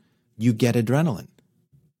bear, you get adrenaline.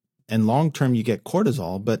 And long-term, you get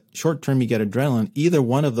cortisol, but short-term, you get adrenaline. Either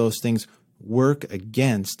one of those things work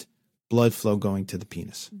against blood flow going to the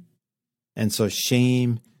penis. And so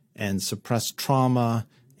shame and suppressed trauma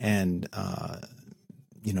and,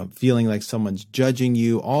 feeling like someone's judging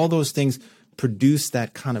you, all those things produce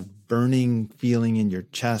that kind of burning feeling in your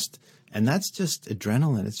chest. And that's just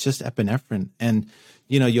adrenaline. It's just epinephrine. And,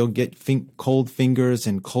 you'll get cold fingers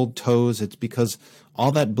and cold toes. It's because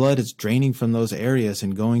all that blood is draining from those areas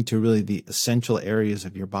and going to really the essential areas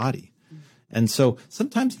of your body. And so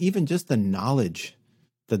sometimes even just the knowledge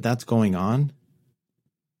that that's going on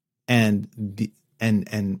and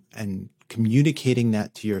communicating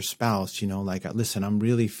that to your spouse, like, listen, I'm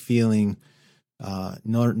really feeling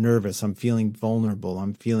nervous. I'm feeling vulnerable.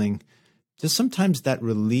 I'm feeling just sometimes that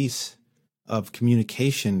release of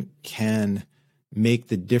communication can make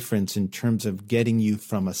the difference in terms of getting you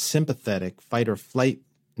from a sympathetic fight or flight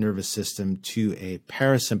nervous system to a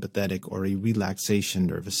parasympathetic or a relaxation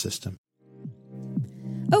nervous system.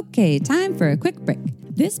 Okay, time for a quick break.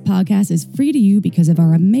 This podcast is free to you because of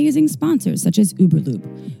our amazing sponsors such as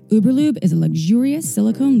Uberlube. Uberlube is a luxurious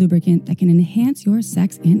silicone lubricant that can enhance your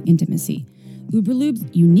sex and intimacy. Uberlube's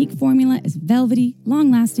unique formula is velvety,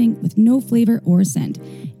 long-lasting, with no flavor or scent,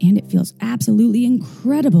 and it feels absolutely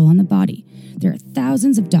incredible on the body. There are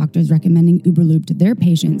thousands of doctors recommending Uberlube to their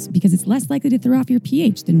patients because it's less likely to throw off your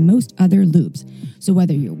pH than most other lubes. So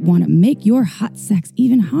whether you want to make your hot sex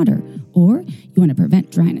even hotter or you want to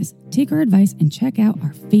prevent dryness, take our advice and check out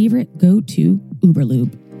our favorite go-to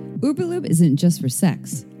Uberlube. Uberlube isn't just for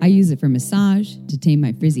sex. I use it for massage, to tame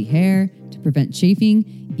my frizzy hair, to prevent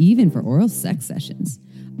chafing, even for oral sex sessions.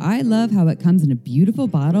 I love how it comes in a beautiful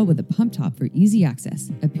bottle with a pump top for easy access,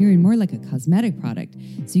 appearing more like a cosmetic product,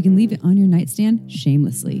 so you can leave it on your nightstand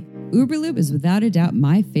shamelessly. Uberlube is without a doubt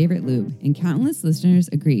my favorite lube, and countless listeners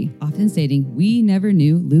agree, often stating, "We never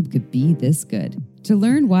knew lube could be this good." To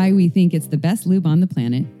learn why we think it's the best lube on the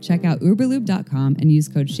planet, check out uberlube.com and use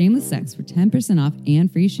code SHAMELESSSEX for 10% off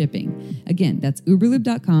and free shipping. Again, that's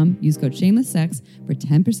uberlube.com. Use code SHAMELESSSEX for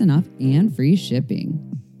 10% off and free shipping.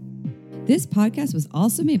 This podcast was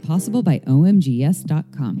also made possible by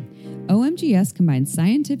OMGYes.com. OMGYes combines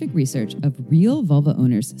scientific research of real vulva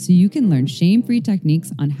owners so you can learn shame-free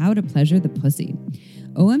techniques on how to pleasure the pussy.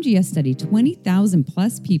 OMGYes studied 20,000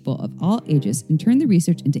 plus people of all ages and turned the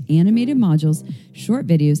research into animated modules, short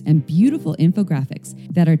videos, and beautiful infographics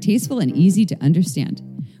that are tasteful and easy to understand.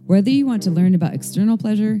 Whether you want to learn about external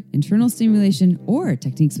pleasure, internal stimulation, or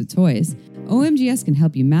techniques with toys, OMGYes can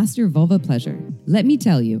help you master vulva pleasure. Let me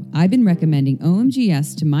tell you, I've been recommending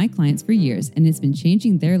OMGYes to my clients for years, and it's been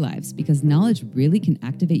changing their lives because knowledge really can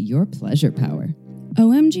activate your pleasure power.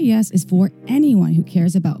 OMGYes is for anyone who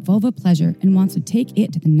cares about vulva pleasure and wants to take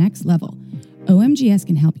it to the next level. OMGS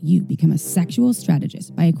can help you become a sexual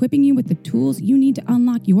strategist by equipping you with the tools you need to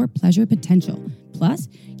unlock your pleasure potential. Plus,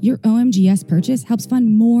 your OMGS purchase helps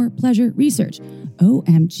fund more pleasure research.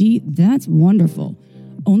 OMG, that's wonderful.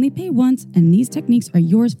 Only pay once, and these techniques are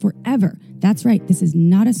yours forever. That's right, this is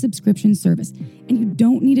not a subscription service, and you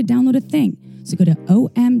don't need to download a thing. So go to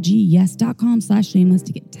omgyes.com/shameless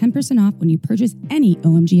to get 10% off when you purchase any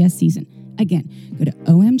OMGS season. Again, go to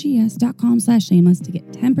omgyes.com/shameless to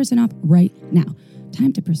get 10% off right now.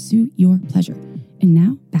 Time to pursue your pleasure. And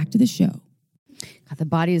now back to the show. God, the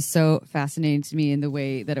body is so fascinating to me in the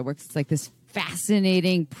way that it works. It's like this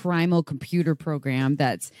fascinating primal computer program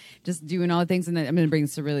that's just doing all the things. And then I'm going to bring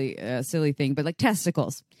this a really silly thing, but like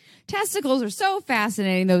testicles. Testicles are so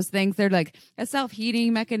fascinating. Those things, they're like a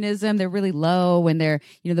self-heating mechanism. They're really low when they're,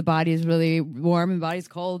 the body is really warm and the body's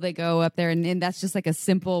cold. They go up there. And that's just like a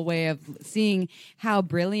simple way of seeing how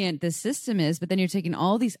brilliant this system is. But then you're taking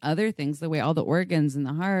all these other things, the way all the organs and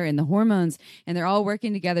the heart and the hormones, and they're all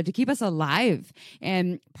working together to keep us alive.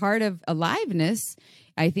 And part of aliveness,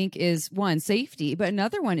 I think, is one, safety, but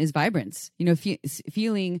another one is vibrance,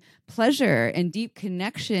 feeling pleasure and deep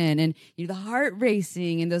connection and the heart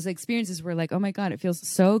racing and those experiences where like, oh my God, it feels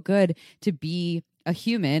so good to be a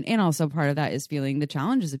human. And also part of that is feeling the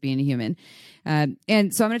challenges of being a human. And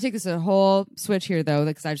so I'm going to take this a whole switch here though,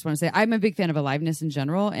 because I just want to say I'm a big fan of aliveness in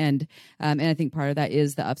general. And I think part of that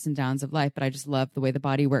is the ups and downs of life, but I just love the way the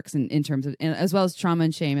body works in terms of, as well as trauma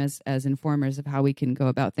and shame as informers of how we can go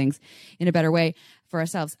about things in a better way for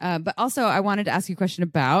ourselves. But also I wanted to ask you a question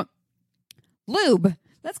about lube.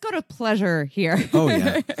 Let's go to pleasure here. Oh,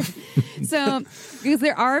 yeah. So, because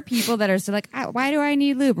there are people that are still like, why do I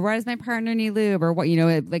need lube? Or why does my partner need lube? Or what,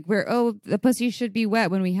 like the pussy should be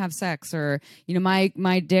wet when we have sex. Or,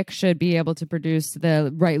 my dick should be able to produce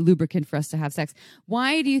the right lubricant for us to have sex.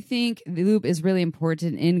 Why do you think the lube is really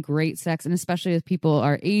important in great sex? And especially if people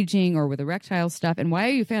are aging or with erectile stuff. And why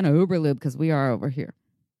are you a fan of Uber Lube? Because we are over here.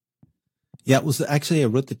 Yeah, it was actually, I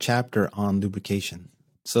wrote the chapter on lubrication.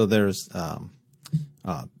 So there's,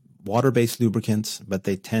 water-based lubricants, but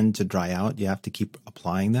they tend to dry out. You have to keep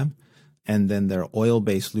applying them. And then there are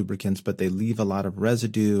oil-based lubricants, but they leave a lot of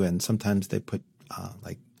residue, and sometimes they put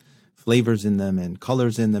like flavors in them and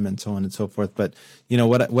colors in them and so on and so forth. But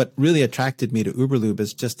what really attracted me to Uberlube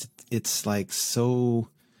is just it's like so.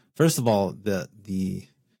 First of all, the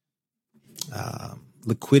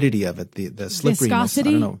liquidity of it, the slipperiness. Viscosity?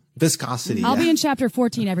 I don't know. Viscosity. I'll be in chapter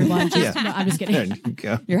 14, everyone. No, I'm just kidding. There you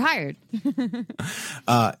go. You're hired.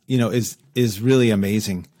 Is really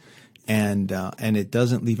amazing. And it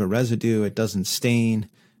doesn't leave a residue. It doesn't stain.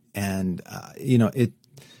 And,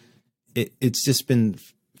 it's just been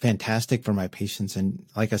fantastic for my patients. And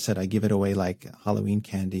like I said, I give it away like Halloween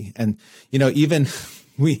candy. And, even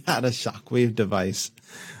we had a shockwave device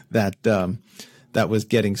that was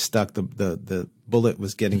getting stuck. The bullet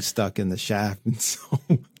was getting stuck in the shaft. And so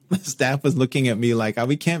the staff was looking at me like,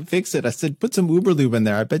 we can't fix it. I said, put some Uberlube in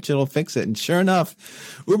there. I bet you it'll fix it. And sure enough,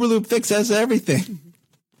 Uberlube fixes everything.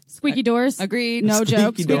 Squeaky doors. Agreed. No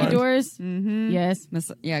joke. Squeaky Squeaky doors. Mm-hmm. Yes.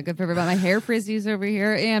 Yeah, good for everybody. My hair frizzies over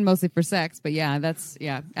here, and mostly for sex. But yeah, that's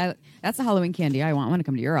a Halloween candy I want. I want to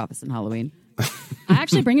come to your office on Halloween. I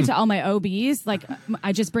actually bring it to all my OBs. Like,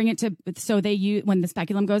 I just bring it to, so they use, when the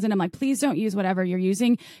speculum goes in, I'm like, please don't use whatever you're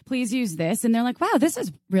using. Please use this. And they're like, wow, this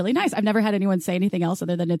is really nice. I've never had anyone say anything else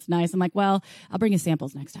other than it's nice. I'm like, well, I'll bring you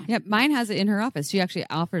samples next time. Yep, mine has it in her office. She actually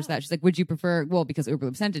offers that. She's like, would you prefer, well, because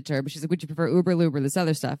Uberlube sent it to her, but she's like, would you prefer Uberlube or this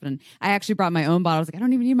other stuff? And I actually brought my own bottle. I was like, I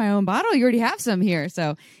don't even need my own bottle. You already have some here.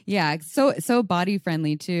 So yeah, so body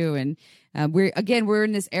friendly too. And we're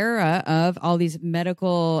in this era of all these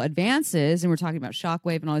medical advances, and we're talking about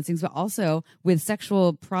shockwave and all these things, but also with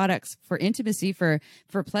sexual products for intimacy, for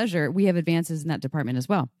pleasure, we have advances in that department as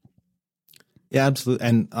well. Yeah, absolutely.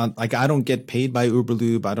 And I don't get paid by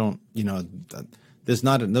Uberlube. I don't, there's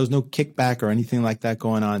no kickback or anything like that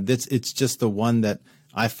going on. It's just the one that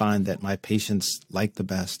I find that my patients like the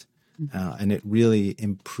best, and it really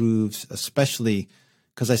improves, especially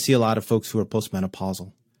because I see a lot of folks who are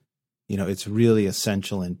postmenopausal. It's really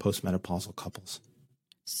essential in postmenopausal couples.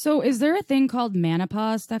 So is there a thing called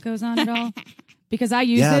menopause that goes on at all? Because I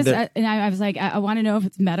use this and I was like, I want to know if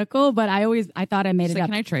it's medical, but I thought I made it up.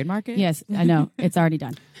 Can I trademark it? Yes, I know. It's already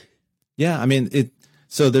done. Yeah, I mean,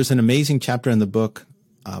 so there's an amazing chapter in the book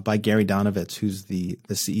by Gary Donovitz, who's the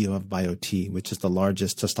CEO of BioT, which is the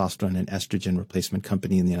largest testosterone and estrogen replacement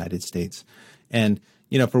company in the United States. And,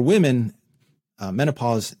 for women,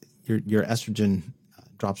 menopause, your estrogen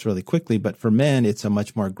drops really quickly, but for men, it's a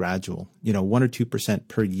much more gradual, 1 or 2%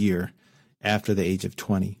 per year after the age of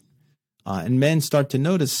 20. And men start to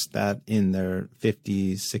notice that in their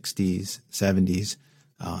 50s, 60s, 70s.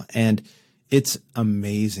 And it's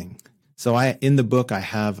amazing. So in the book, I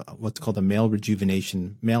have what's called a male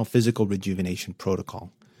physical rejuvenation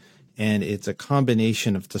protocol. And it's a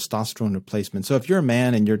combination of testosterone replacement. So if you're a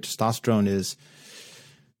man and your testosterone is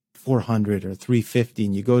 400 or 350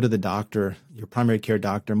 and you go to the doctor, your primary care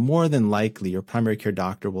doctor, more than likely your primary care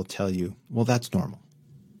doctor will tell you, well, that's normal,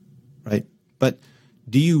 right? But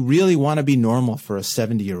do you really want to be normal for a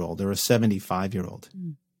 70-year-old or a 75-year-old?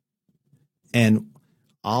 And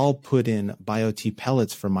I'll put in BioT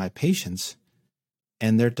pellets for my patients,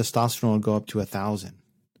 and their testosterone will go up to 1,000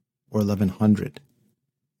 or 1,100.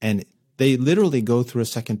 And they literally go through a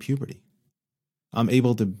second puberty. I'm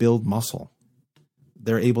able to build muscle.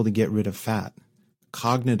 They're able to get rid of fat.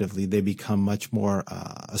 Cognitively, they become much more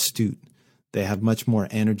astute. They have much more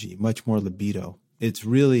energy, much more libido. It's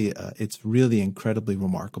really incredibly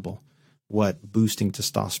remarkable what boosting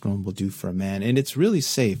testosterone will do for a man. And it's really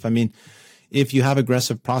safe. I mean, if you have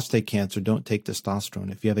aggressive prostate cancer, don't take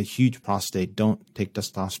testosterone. If you have a huge prostate, don't take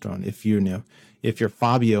testosterone. If you're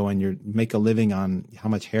Fabio and you make a living on how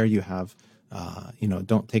much hair you have,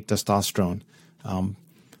 don't take testosterone.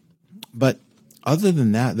 But other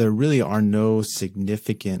than that, there really are no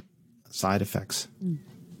significant side effects.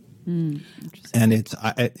 And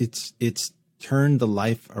it's turned the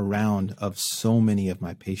life around of so many of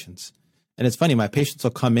my patients. And it's funny, my patients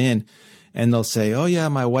will come in and they'll say, oh yeah,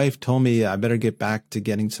 my wife told me I better get back to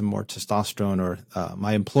getting some more testosterone, or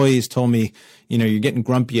my employees told me, you're getting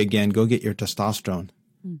grumpy again, go get your testosterone.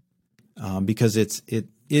 Because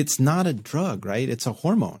it's not a drug, right? It's a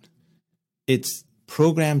hormone. It's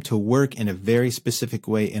programmed to work in a very specific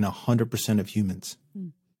way in 100% of humans.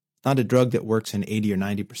 It's not a drug that works in 80 or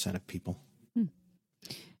 90% of people.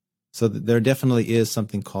 So there definitely is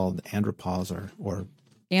something called andropause or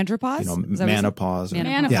Andropause? Menopause.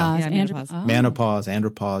 Menopause,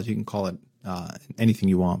 andropause. You can call it anything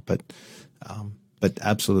you want, but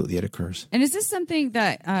absolutely it occurs. And is this something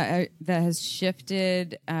that has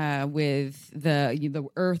shifted with the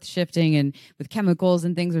earth shifting and with chemicals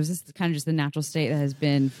and things, or is this kind of just the natural state that has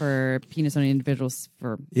been for penis-owning individuals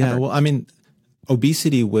for Yeah, well, I mean,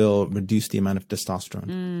 obesity will reduce the amount of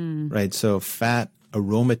testosterone, right? So fat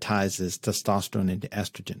aromatizes testosterone into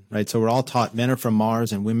estrogen, right? So we're all taught men are from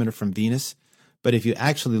Mars and women are from Venus. But if you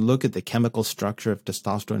actually look at the chemical structure of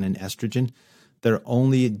testosterone and estrogen, they're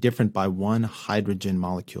only different by one hydrogen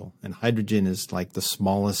molecule. And hydrogen is like the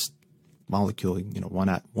smallest molecule,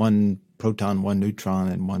 one proton, one neutron,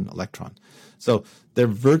 and one electron. So they're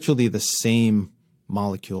virtually the same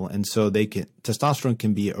molecule. And so testosterone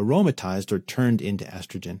can be aromatized or turned into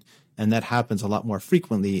estrogen. And that happens a lot more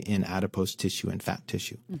frequently in adipose tissue and fat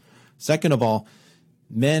tissue. Second of all,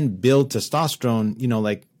 men build testosterone,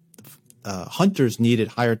 like hunters needed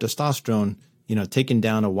higher testosterone, taking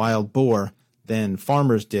down a wild boar than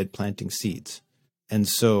farmers did planting seeds. And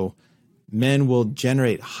so men will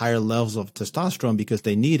generate higher levels of testosterone because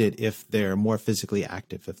they need it if they're more physically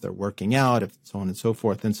active, if they're working out, if so on and so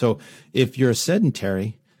forth. And so if you're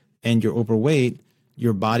sedentary and you're overweight,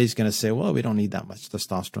 your body's going to say, well, we don't need that much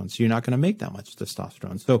testosterone. So you're not going to make that much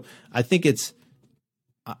testosterone. So I think it's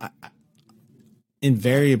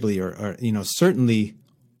invariably or certainly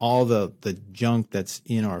all the junk that's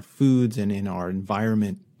in our foods and in our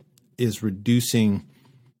environment is reducing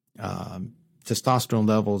testosterone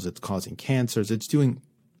levels. It's causing cancers. It's doing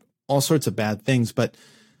all sorts of bad things. But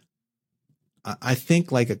I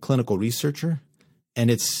think like a clinical researcher, and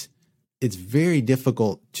it's very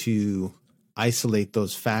difficult to isolate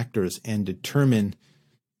those factors and determine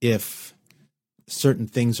if certain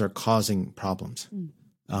things are causing problems.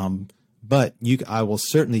 But I will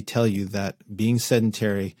certainly tell you that being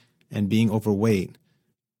sedentary and being overweight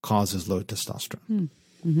causes low testosterone.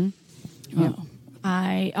 Yeah.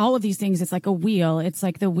 All of these things, it's like a wheel. It's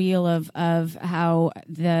like the wheel of how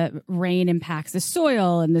the rain impacts the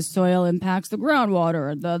soil and the soil impacts the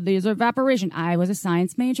groundwater. These are evaporation. I was a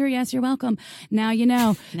science major. Yes, you're welcome. Now you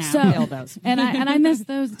know. Now those. and I miss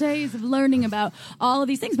those days of learning about all of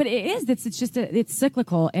these things. But it's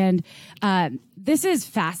cyclical. And this is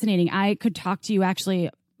fascinating. I could talk to you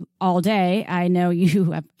actually all day. I know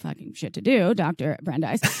you have fucking shit to do, Dr.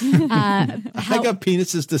 Brandeis. I got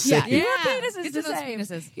penises to save. Yeah, you have penises to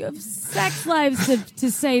save. You have sex lives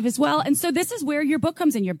to save as well. And so this is where your book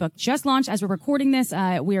comes in. Your book just launched as we're recording this.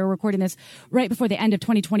 We are recording this right before the end of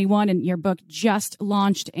 2021, and your book just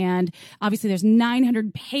launched. And obviously there's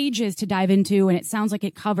 900 pages to dive into, and it sounds like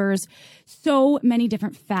it covers so many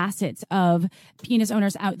different facets of penis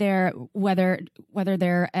owners out there, whether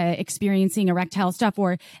they're experiencing erectile stuff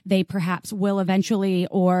or they perhaps will eventually,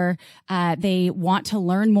 or they want to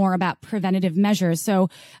learn more about preventative measures. So,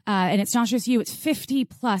 and it's not just you, it's 50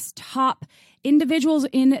 plus top individuals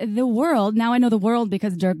in the world. Now I know the world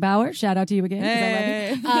because Dirk Bauer, shout out to you again.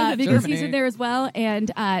 Hey. Because he's there as well.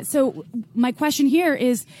 And so my question here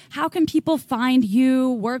is, how can people find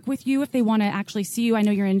you, work with you if they want to actually see you? I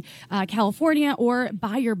know you're in California, or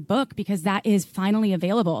buy your book because that is finally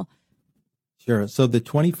available. Sure. So the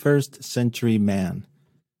 21st Century Man.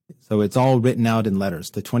 So it's all written out in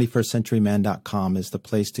letters. The 21stcenturyman.com is the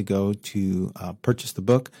place to go to purchase the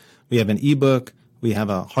book. We have an ebook. We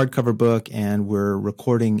have a hardcover book, and we're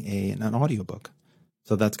recording an audiobook.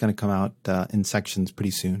 So that's going to come out in sections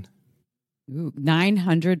pretty soon. Ooh,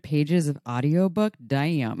 900 pages of audiobook?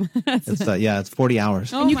 Damn. It's 40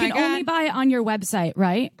 hours. Oh And you my can God. only buy it on your website,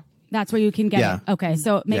 right? That's where you can get it. Okay,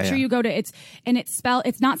 so make sure you go to it's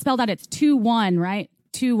not spelled out. It's 2-1, right?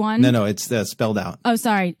 2-1. No, it's spelled out. Oh,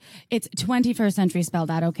 sorry. It's 21st Century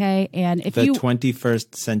spelled out, okay? And if The you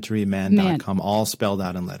 21stcenturyman.com, all spelled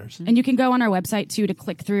out in letters. and you can go on our website too to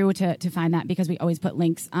click through to find that, because we always put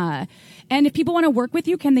links. And if people want to work with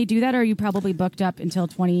you, can they do that, or are you probably booked up until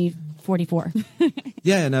 2044?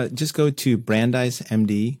 Yeah, no, just go to Brandeis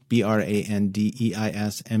MD,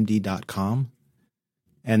 BRANDEISMD.com.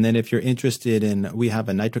 And then if you're interested in, we have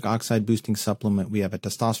a nitric oxide boosting supplement, we have a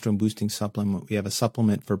testosterone boosting supplement, we have a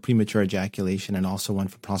supplement for premature ejaculation, and also one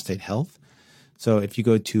for prostate health. So if you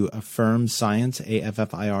go to Affirm Science,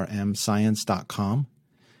 AFFIRM Science.com.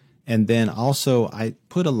 And then also I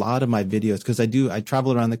put a lot of my videos, because I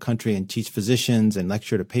travel around the country and teach physicians and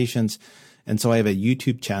lecture to patients. And so I have a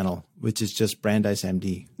YouTube channel, which is just Brandeis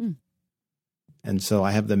MD. And so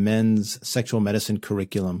I have the men's sexual medicine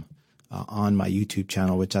curriculum on my YouTube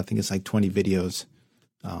channel, which I think is like 20 videos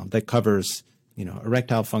that covers,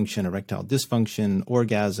 erectile function, erectile dysfunction,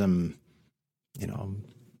 orgasm,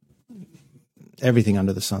 everything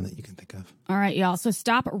under the sun that you can think of. All right, y'all. So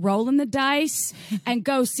stop rolling the dice and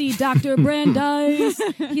go see Dr. Brandeis.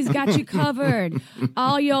 He's got you covered.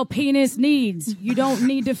 All your penis needs. You don't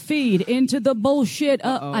need to feed into the bullshit.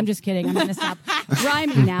 I'm just kidding. I'm going to stop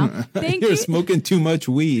rhyming now. Thank You're you. smoking too much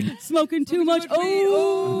weed. Smoking too much.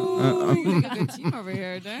 Oh, We got a good team over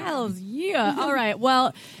here. Damn. hells yeah. All right.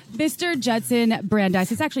 Well, Mr. Judson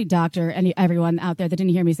Brandeis, it's actually doctor, and everyone out there that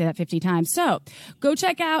didn't hear me say that 50 times. So go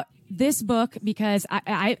check out this book, because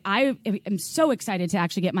I am so excited to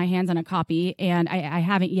actually get my hands on a copy, and I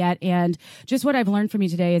haven't yet. And just what I've learned from you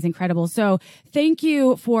today is incredible. So thank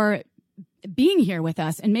you for being here with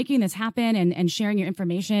us and making this happen, and sharing your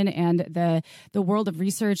information and the world of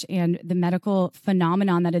research and the medical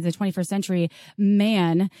phenomenon that is the 21st century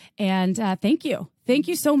man. And thank you. Thank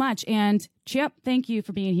you so much. And Chip, thank you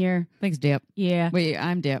for being here. Thanks, Dip. Yeah. Wait,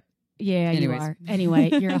 I'm Dip. Yeah, Anyways. you are. Anyway,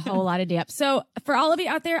 you're a whole lot of dip. So for all of you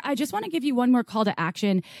out there, I just want to give you one more call to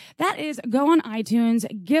action. That is, go on iTunes,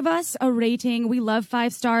 give us a rating. We love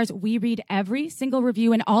 5 stars. We read every single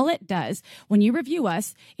review, and all it does when you review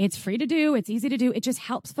us, it's free to do. It's easy to do. It just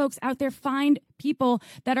helps folks out there find people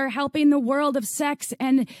that are helping the world of sex,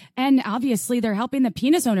 and obviously they're helping the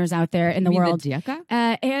penis owners out there in the world.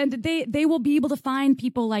 And they will be able to find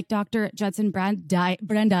people like Dr. Judson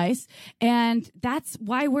Brandeis, and that's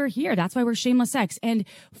why we're here. That's why we're Shameless Sex. And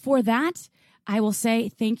for that, I will say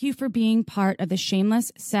thank you for being part of the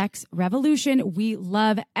Shameless Sex revolution. We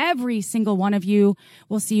love every single one of you.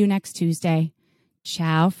 We'll see you next Tuesday.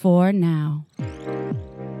 Ciao for now.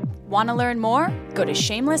 Want to learn more? Go to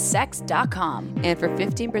shamelesssex.com. And for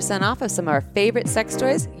 15% off of some of our favorite sex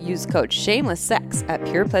toys, use code SHAMELESSSEX at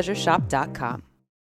purepleasureshop.com.